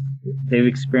miracle they've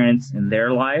experienced in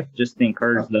their life, just to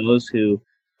encourage those who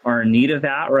are in need of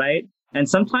that, right? And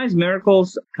sometimes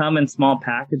miracles come in small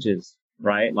packages,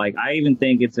 right? Like I even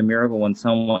think it's a miracle when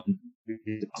someone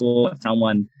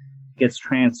gets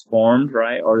transformed,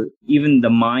 right? Or even the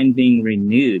mind being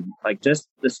renewed. Like just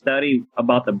the study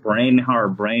about the brain, how our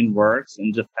brain works,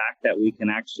 and the fact that we can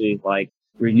actually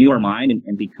renew our mind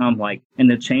and become and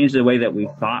to change the way that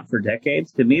we've thought for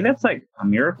decades. To me, that's like a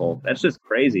miracle. That's just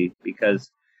crazy because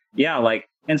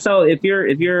and so if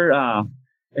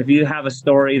you have a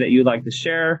story that you'd like to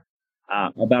share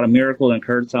about a miracle to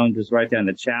encourage someone, just write down in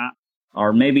the chat.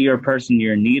 Or maybe you're a person,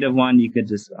 you're in need of one, you could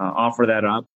just offer that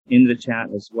up in the chat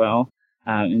as well.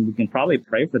 And we can probably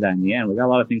pray for that in the end. We got a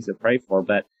lot of things to pray for,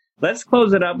 but let's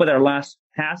close it up with our last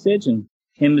passage, and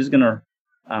Kim is going to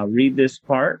read this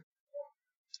part.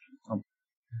 I'll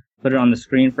put it on the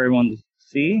screen for everyone to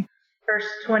see. Verse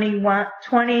 20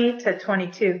 to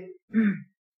 22.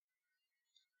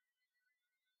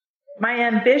 My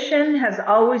ambition has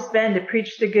always been to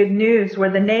preach the good news where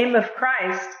the name of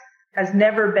Christ has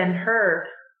never been heard,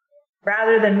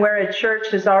 rather than where a church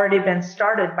has already been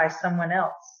started by someone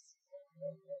else.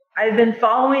 I've been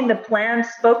following the plan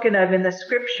spoken of in the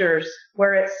scriptures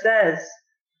where it says,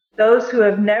 those who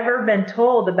have never been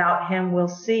told about him will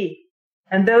see,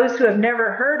 and those who have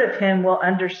never heard of him will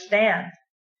understand.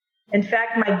 In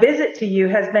fact, my visit to you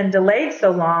has been delayed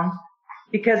so long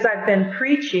because I've been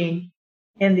preaching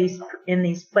in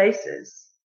these places.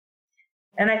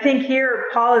 And I think here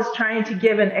Paul is trying to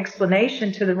give an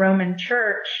explanation to the Roman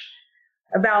church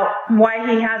about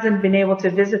why he hasn't been able to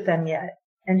visit them yet.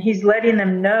 And he's letting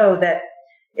them know that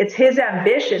it's his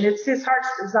ambition, it's his heart's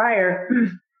desire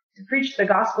to preach the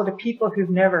gospel to people who've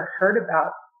never heard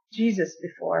about Jesus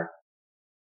before.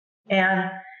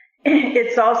 And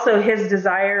it's also his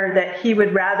desire that he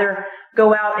would rather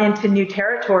go out into new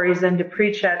territories than to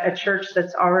preach at a church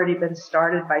that's already been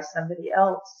started by somebody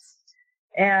else.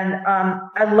 And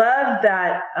I love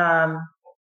that.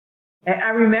 I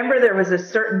remember there was a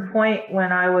certain point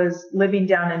when I was living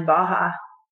down in Baja,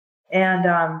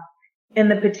 and in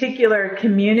the particular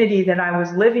community that I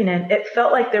was living in, it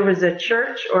felt like there was a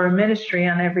church or a ministry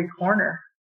on every corner.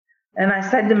 And I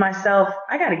said to myself,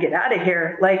 I got to get out of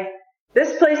here. Like,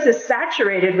 this place is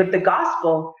saturated with the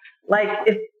gospel. Like,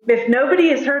 if nobody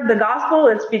has heard the gospel,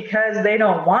 it's because they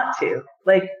don't want to.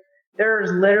 Like, there's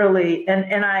literally,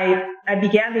 and I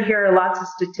began to hear lots of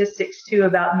statistics too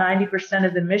about 90%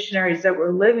 of the missionaries that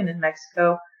were living in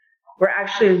Mexico were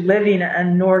actually living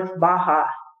in North Baja.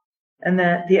 And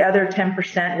the other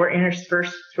 10% were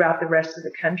interspersed throughout the rest of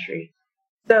the country.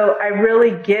 So I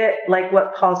really get like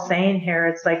what Paul's saying here.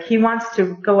 It's like he wants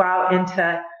to go out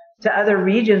into other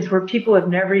regions where people have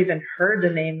never even heard the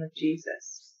name of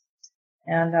Jesus.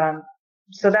 And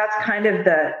so that's kind of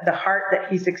the heart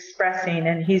that he's expressing.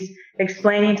 And he's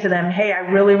explaining to them, hey, I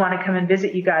really want to come and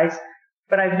visit you guys,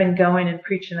 but I've been going and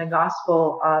preaching the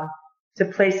gospel to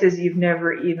places you've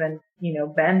never even,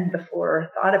 been before or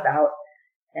thought about.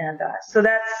 And so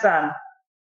that's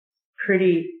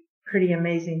pretty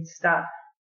amazing stuff.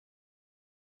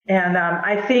 And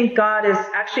I think God is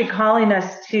actually calling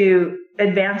us to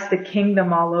advance the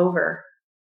kingdom all over.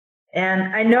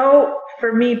 And I know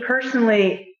for me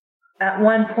personally, at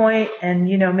one point, and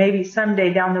maybe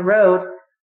someday down the road,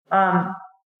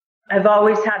 I've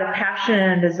always had a passion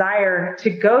and a desire to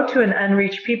go to an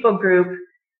unreached people group,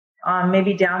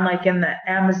 maybe down like in the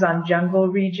Amazon jungle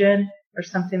region or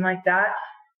something like that,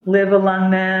 live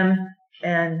among them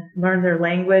and learn their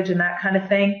language and that kind of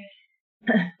thing.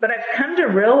 But I've come to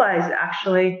realize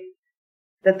actually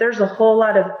that there's a whole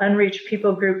lot of unreached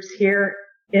people groups here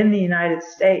in the United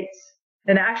States.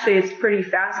 And actually it's pretty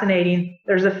fascinating.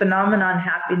 There's a phenomenon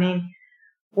happening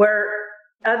where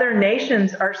other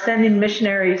nations are sending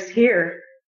missionaries here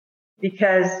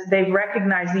because they've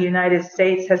recognized the United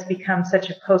States has become such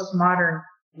a postmodern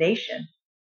nation.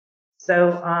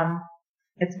 So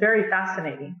it's very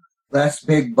fascinating. Less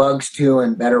big bugs too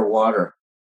and better water.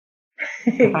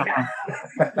 Yeah.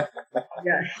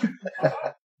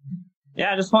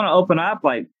 Yeah, I just want to open up.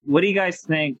 Like, what do you guys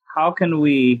think? How can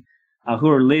we, who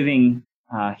are living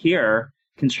here,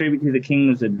 contribute to the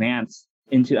kingdom's advance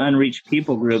into unreached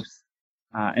people groups?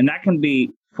 And that can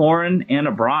be foreign and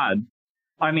abroad.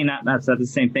 I mean, that's not the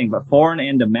same thing, but foreign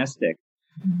and domestic,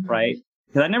 right?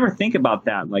 Because I never think about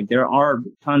that. Like, there are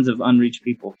tons of unreached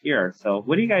people here. So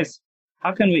what do you guys,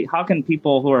 how can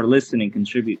people who are listening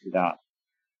contribute to that?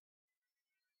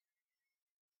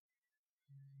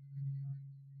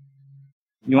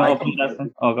 You want to open,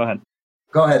 Dustin? Oh, go ahead.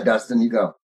 Go ahead, Dustin. You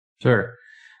go. Sure.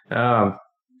 The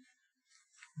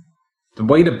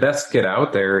way to best get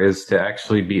out there is to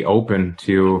actually be open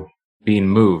to being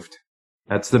moved.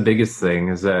 That's the biggest thing,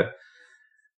 is that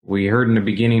we heard in the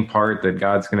beginning part that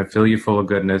God's going to fill you full of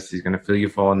goodness. He's going to fill you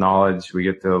full of knowledge. We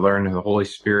get to learn the Holy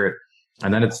Spirit,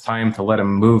 and then it's time to let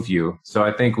him move you. So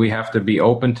I think we have to be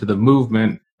open to the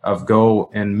movement of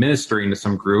go and ministering to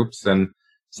some groups. And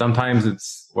sometimes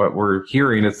it's what we're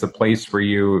hearing. It's the place where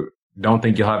you don't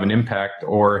think you'll have an impact,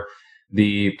 or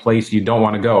the place you don't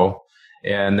want to go.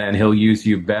 And then he'll use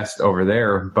you best over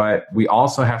there. But we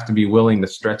also have to be willing to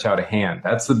stretch out a hand.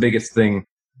 That's the biggest thing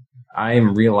I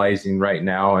am realizing right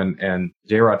now. And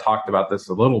J-Rod talked about this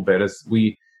a little bit, is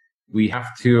we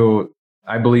have to,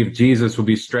 I believe Jesus will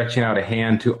be stretching out a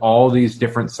hand to all these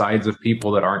different sides of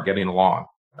people that aren't getting along.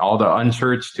 All the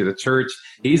unchurched to the church.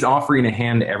 He's offering a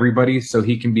hand to everybody so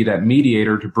he can be that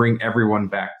mediator to bring everyone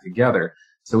back together.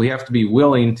 So we have to be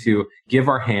willing to give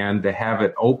our hand, to have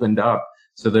it opened up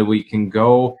so that we can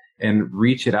go and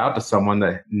reach it out to someone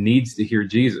that needs to hear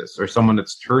Jesus, or someone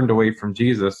that's turned away from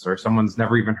Jesus, or someone's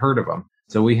never even heard of him.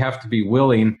 So we have to be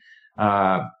willing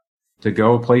to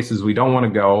go places we don't want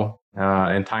to go,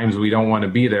 and times we don't want to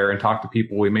be there, and talk to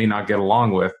people we may not get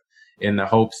along with, in the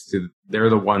hopes they're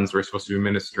the ones we're supposed to be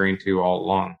ministering to all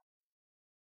along.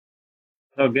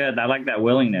 So good. I like that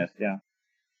willingness. Yeah.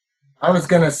 I was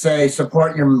going to say,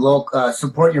 support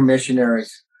your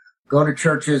missionaries. Go to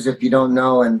churches if you don't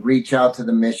know and reach out to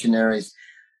the missionaries.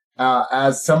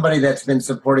 As somebody that's been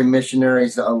supporting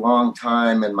missionaries a long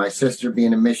time, and my sister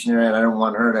being a missionary, and I don't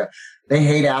want her to, they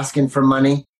hate asking for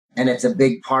money. and it's a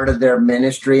big part of their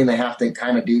ministry, and they have to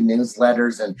kind of do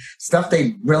newsletters and stuff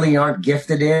they really aren't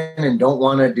gifted in and don't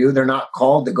want to do. They're not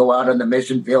called to go out on the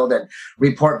mission field and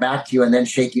report back to you and then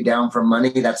shake you down for money.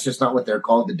 That's just not what they're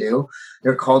called to do.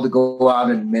 They're called to go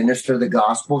out and minister the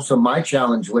gospel. So my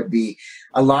challenge would be,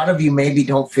 a lot of you maybe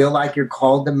don't feel like you're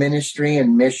called to ministry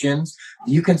and missions.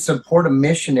 You can support a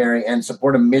missionary and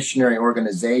support a missionary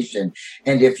organization.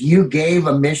 And if you gave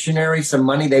a missionary some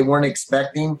money they weren't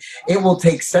expecting, it will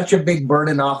take such a big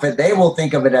burden off it. They will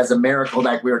think of it as a miracle,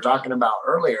 like we were talking about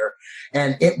earlier.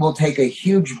 And it will take a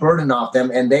huge burden off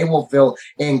them, and they will feel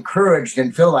encouraged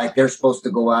and feel like they're supposed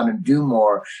to go out and do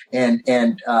more and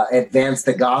advance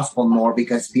the gospel more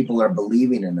because people are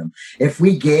believing in them. If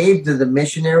we gave to the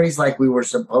missionaries like we were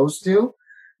supposed to,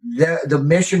 the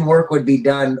mission work would be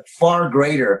done far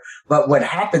greater. But what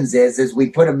happens is we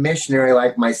put a missionary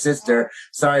like my sister,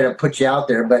 sorry to put you out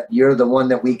there, but you're the one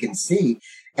that we can see.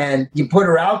 And you put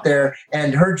her out there,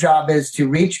 and her job is to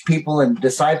reach people and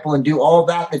disciple and do all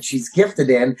that she's gifted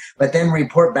in, but then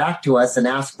report back to us and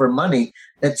ask for money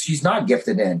that she's not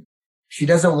gifted in. She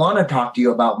doesn't want to talk to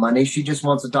you about money. She just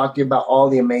wants to talk to you about all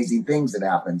the amazing things that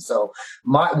happen. So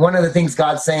one of the things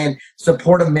God's saying,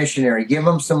 support a missionary, give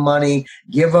them some money,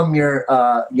 give them your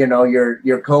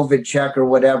COVID check or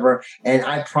whatever. And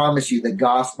I promise you the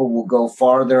gospel will go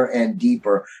farther and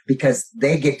deeper because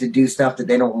they get to do stuff that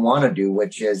they don't want to do,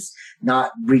 which is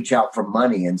not reach out for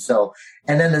money. And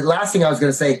then the last thing I was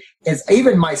going to say is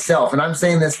even myself, and I'm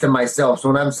saying this to myself. So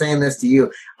when I'm saying this to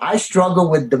you, I struggle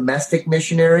with domestic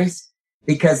missionaries.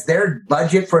 Because their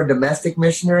budget for a domestic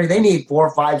missionary, they need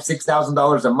 $4,000, $5,000,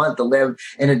 $6,000 a month to live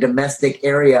in a domestic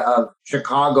area of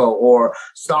Chicago or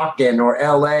Stockton or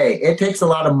LA. It takes a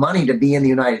lot of money to be in the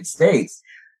United States.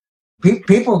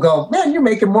 People go, man, you're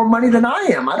making more money than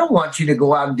I am. I don't want you to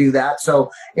go out and do that.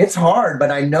 So it's hard, but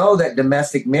I know that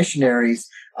domestic missionaries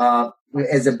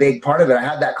is a big part of it. I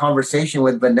had that conversation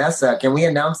with Vanessa. Can we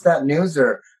announce that news,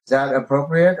 or is that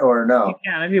appropriate or no? You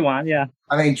can if you want, yeah.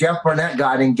 I mean, Jeff Burnett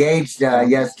got engaged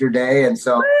yesterday, and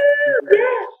so,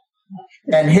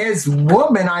 and his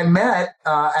woman I met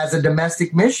as a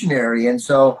domestic missionary, and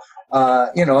so,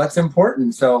 it's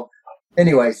important. So,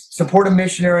 anyways, support a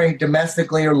missionary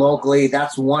domestically or locally.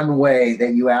 That's one way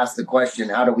that you ask the question: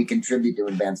 how do we contribute to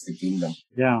advance the kingdom?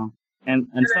 Yeah, and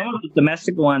some of the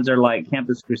domestic ones are like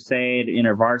Campus Crusade,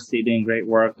 InterVarsity doing great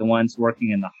work. The ones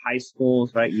working in the high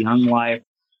schools, right? Young Life.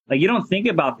 Like, you don't think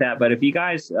about that, but if you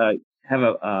guys have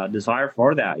a desire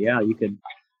for that, yeah, you could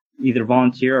either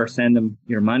volunteer or send them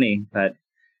your money. But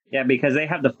yeah, because they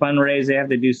have to fundraise, they have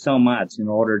to do so much in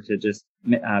order to just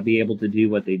be able to do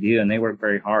what they do, and they work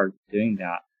very hard doing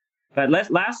that. But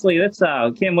lastly,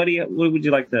 Kim, what would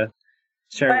you like to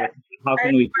share with? How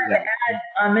can we do that?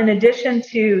 Add, in addition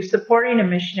to supporting a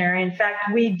missionary, in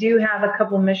fact, we do have a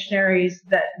couple missionaries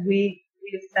that we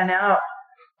have sent out.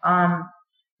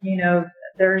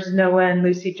 There's Noah and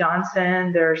Lucy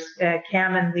Johnson. There's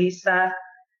Cam and Lisa.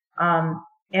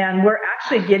 And we're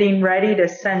actually getting ready to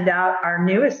send out our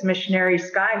newest missionary,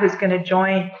 Sky, who's going to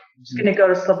join. She's going to go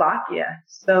to Slovakia.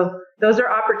 So those are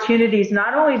opportunities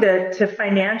not only to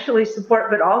financially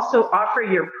support, but also offer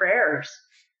your prayers,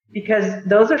 because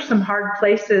those are some hard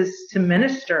places to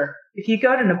minister. If you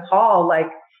go to Nepal, like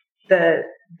the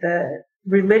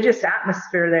religious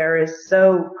atmosphere there is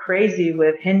so crazy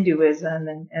with Hinduism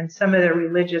and some of their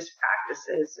religious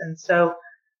practices. And so,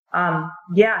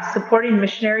 supporting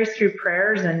missionaries through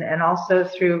prayers and also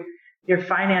through your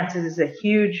finances is a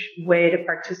huge way to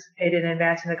participate in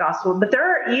advancing the gospel. But there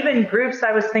are even groups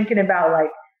I was thinking about, like,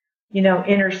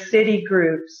 inner city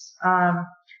groups.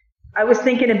 I was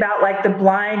thinking about like the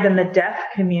blind and the deaf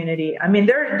community. I mean,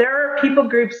 there are people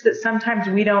groups that sometimes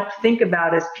we don't think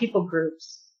about as people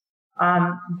groups.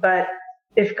 But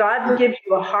if God gives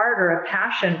you a heart or a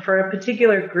passion for a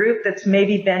particular group that's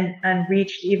maybe been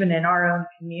unreached even in our own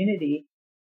community,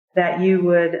 that you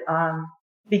would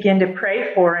begin to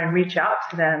pray for and reach out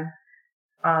to them.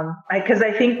 Because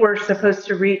I think we're supposed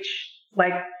to reach,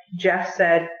 like Jeff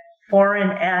said,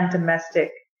 foreign and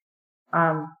domestic.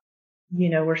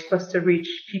 We're supposed to reach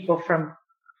people from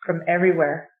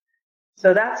everywhere.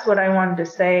 So that's what I wanted to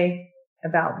say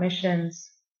about missions.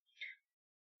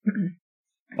 And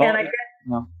I guess,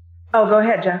 Oh, go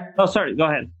ahead, Jeff. Oh, sorry. Go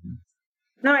ahead.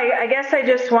 No, I guess I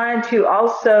just wanted to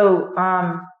also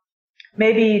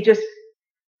maybe just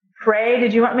pray.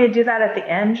 Did you want me to do that at the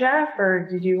end, Jeff, or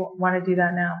did you want to do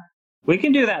that now? We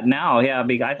can do that now, yeah.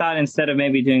 I thought instead of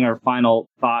maybe doing our final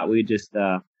thought, we just,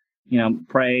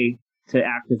 pray to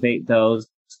activate those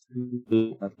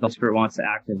who the Spirit wants to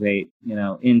activate,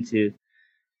 into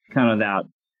kind of that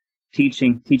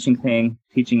teaching thing,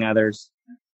 teaching others.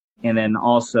 And then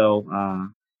also,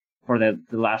 for the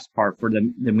last part, for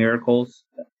the miracles,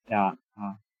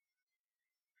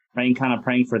 praying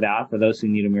for that, for those who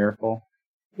need a miracle.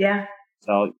 Yeah.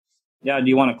 So, yeah, do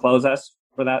you want to close us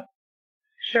for that?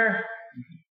 Sure.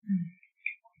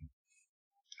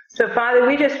 So, Father,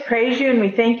 we just praise you and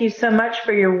we thank you so much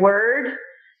for your word.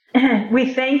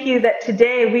 We thank you that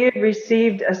today we have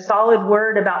received a solid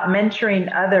word about mentoring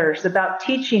others, about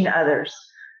teaching others.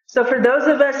 So for those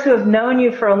of us who have known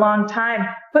you for a long time,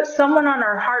 put someone on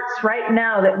our hearts right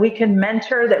now that we can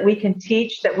mentor, that we can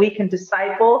teach, that we can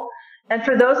disciple. And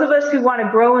for those of us who want to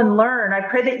grow and learn, I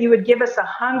pray that you would give us a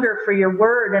hunger for your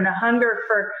word and a hunger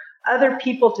for other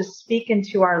people to speak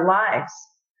into our lives.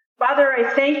 Father,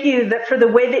 I thank you that for the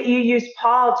way that you use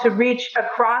Paul to reach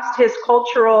across his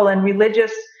cultural and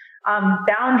religious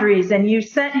boundaries, and you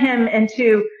sent him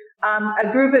into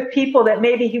a group of people that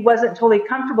maybe he wasn't totally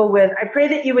comfortable with. I pray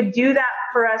that you would do that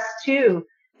for us too,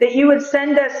 that you would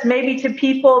send us maybe to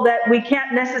people that we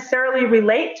can't necessarily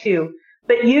relate to,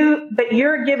 but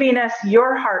you're giving us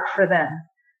your heart for them.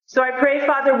 So I pray,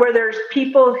 Father, where there's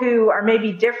people who are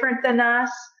maybe different than us,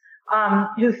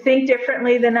 who think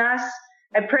differently than us,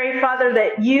 I pray, Father,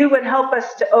 that you would help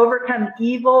us to overcome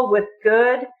evil with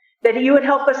good, that you would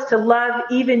help us to love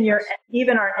even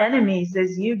our enemies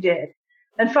as you did.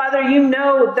 And Father, you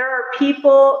know there are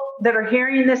people that are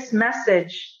hearing this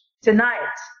message tonight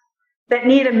that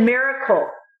need a miracle.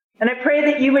 And I pray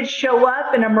that you would show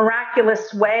up in a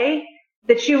miraculous way,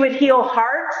 that you would heal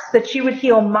hearts, that you would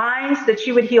heal minds, that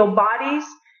you would heal bodies,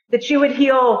 that you would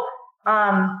heal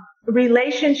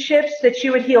relationships, that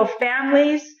you would heal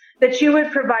families, that you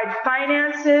would provide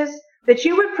finances, that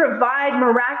you would provide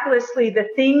miraculously the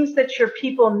things that your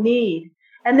people need,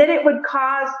 and that it would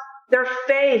cause their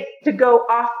faith to go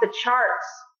off the charts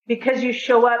because you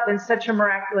show up in such a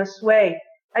miraculous way.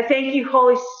 I thank you,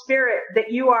 Holy Spirit,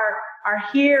 that you are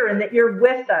here and that you're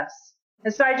with us.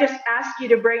 And so I just ask you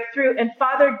to break through. And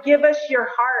Father, give us your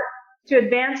heart to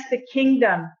advance the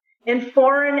kingdom in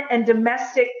foreign and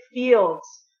domestic fields.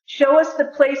 Show us the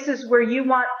places where you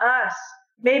want us,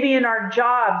 maybe in our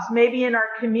jobs, maybe in our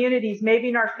communities, maybe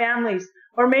in our families,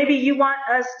 or maybe you want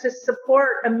us to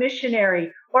support a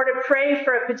missionary or to pray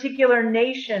for a particular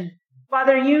nation.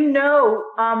 Father, you know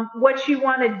what you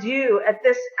want to do at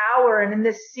this hour and in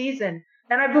this season.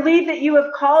 And I believe that you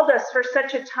have called us for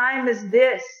such a time as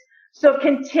this. So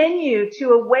continue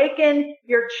to awaken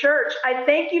your church. I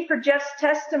thank you for Jeff's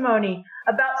testimony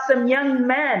about some young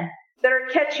men that are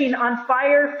catching on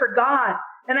fire for God.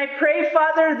 And I pray,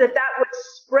 Father, that would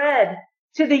spread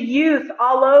to the youth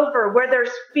all over where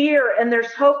there's fear and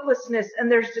there's hopelessness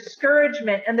and there's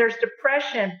discouragement and there's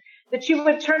depression, that you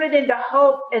would turn it into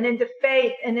hope and into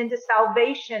faith and into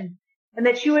salvation, and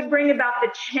that you would bring about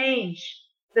the change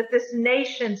that this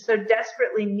nation so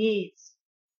desperately needs.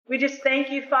 We just thank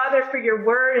you, Father, for your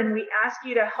word, and we ask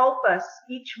you to help us,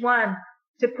 each one,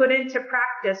 to put into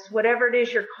practice whatever it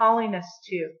is you're calling us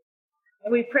to.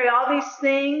 And we pray all these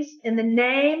things in the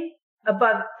name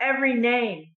above every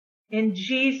name, in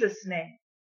Jesus' name.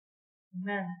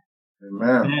 Amen.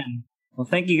 Amen. Well,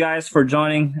 thank you guys for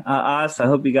joining us. I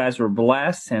hope you guys were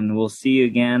blessed, and we'll see you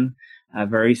again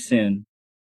very soon.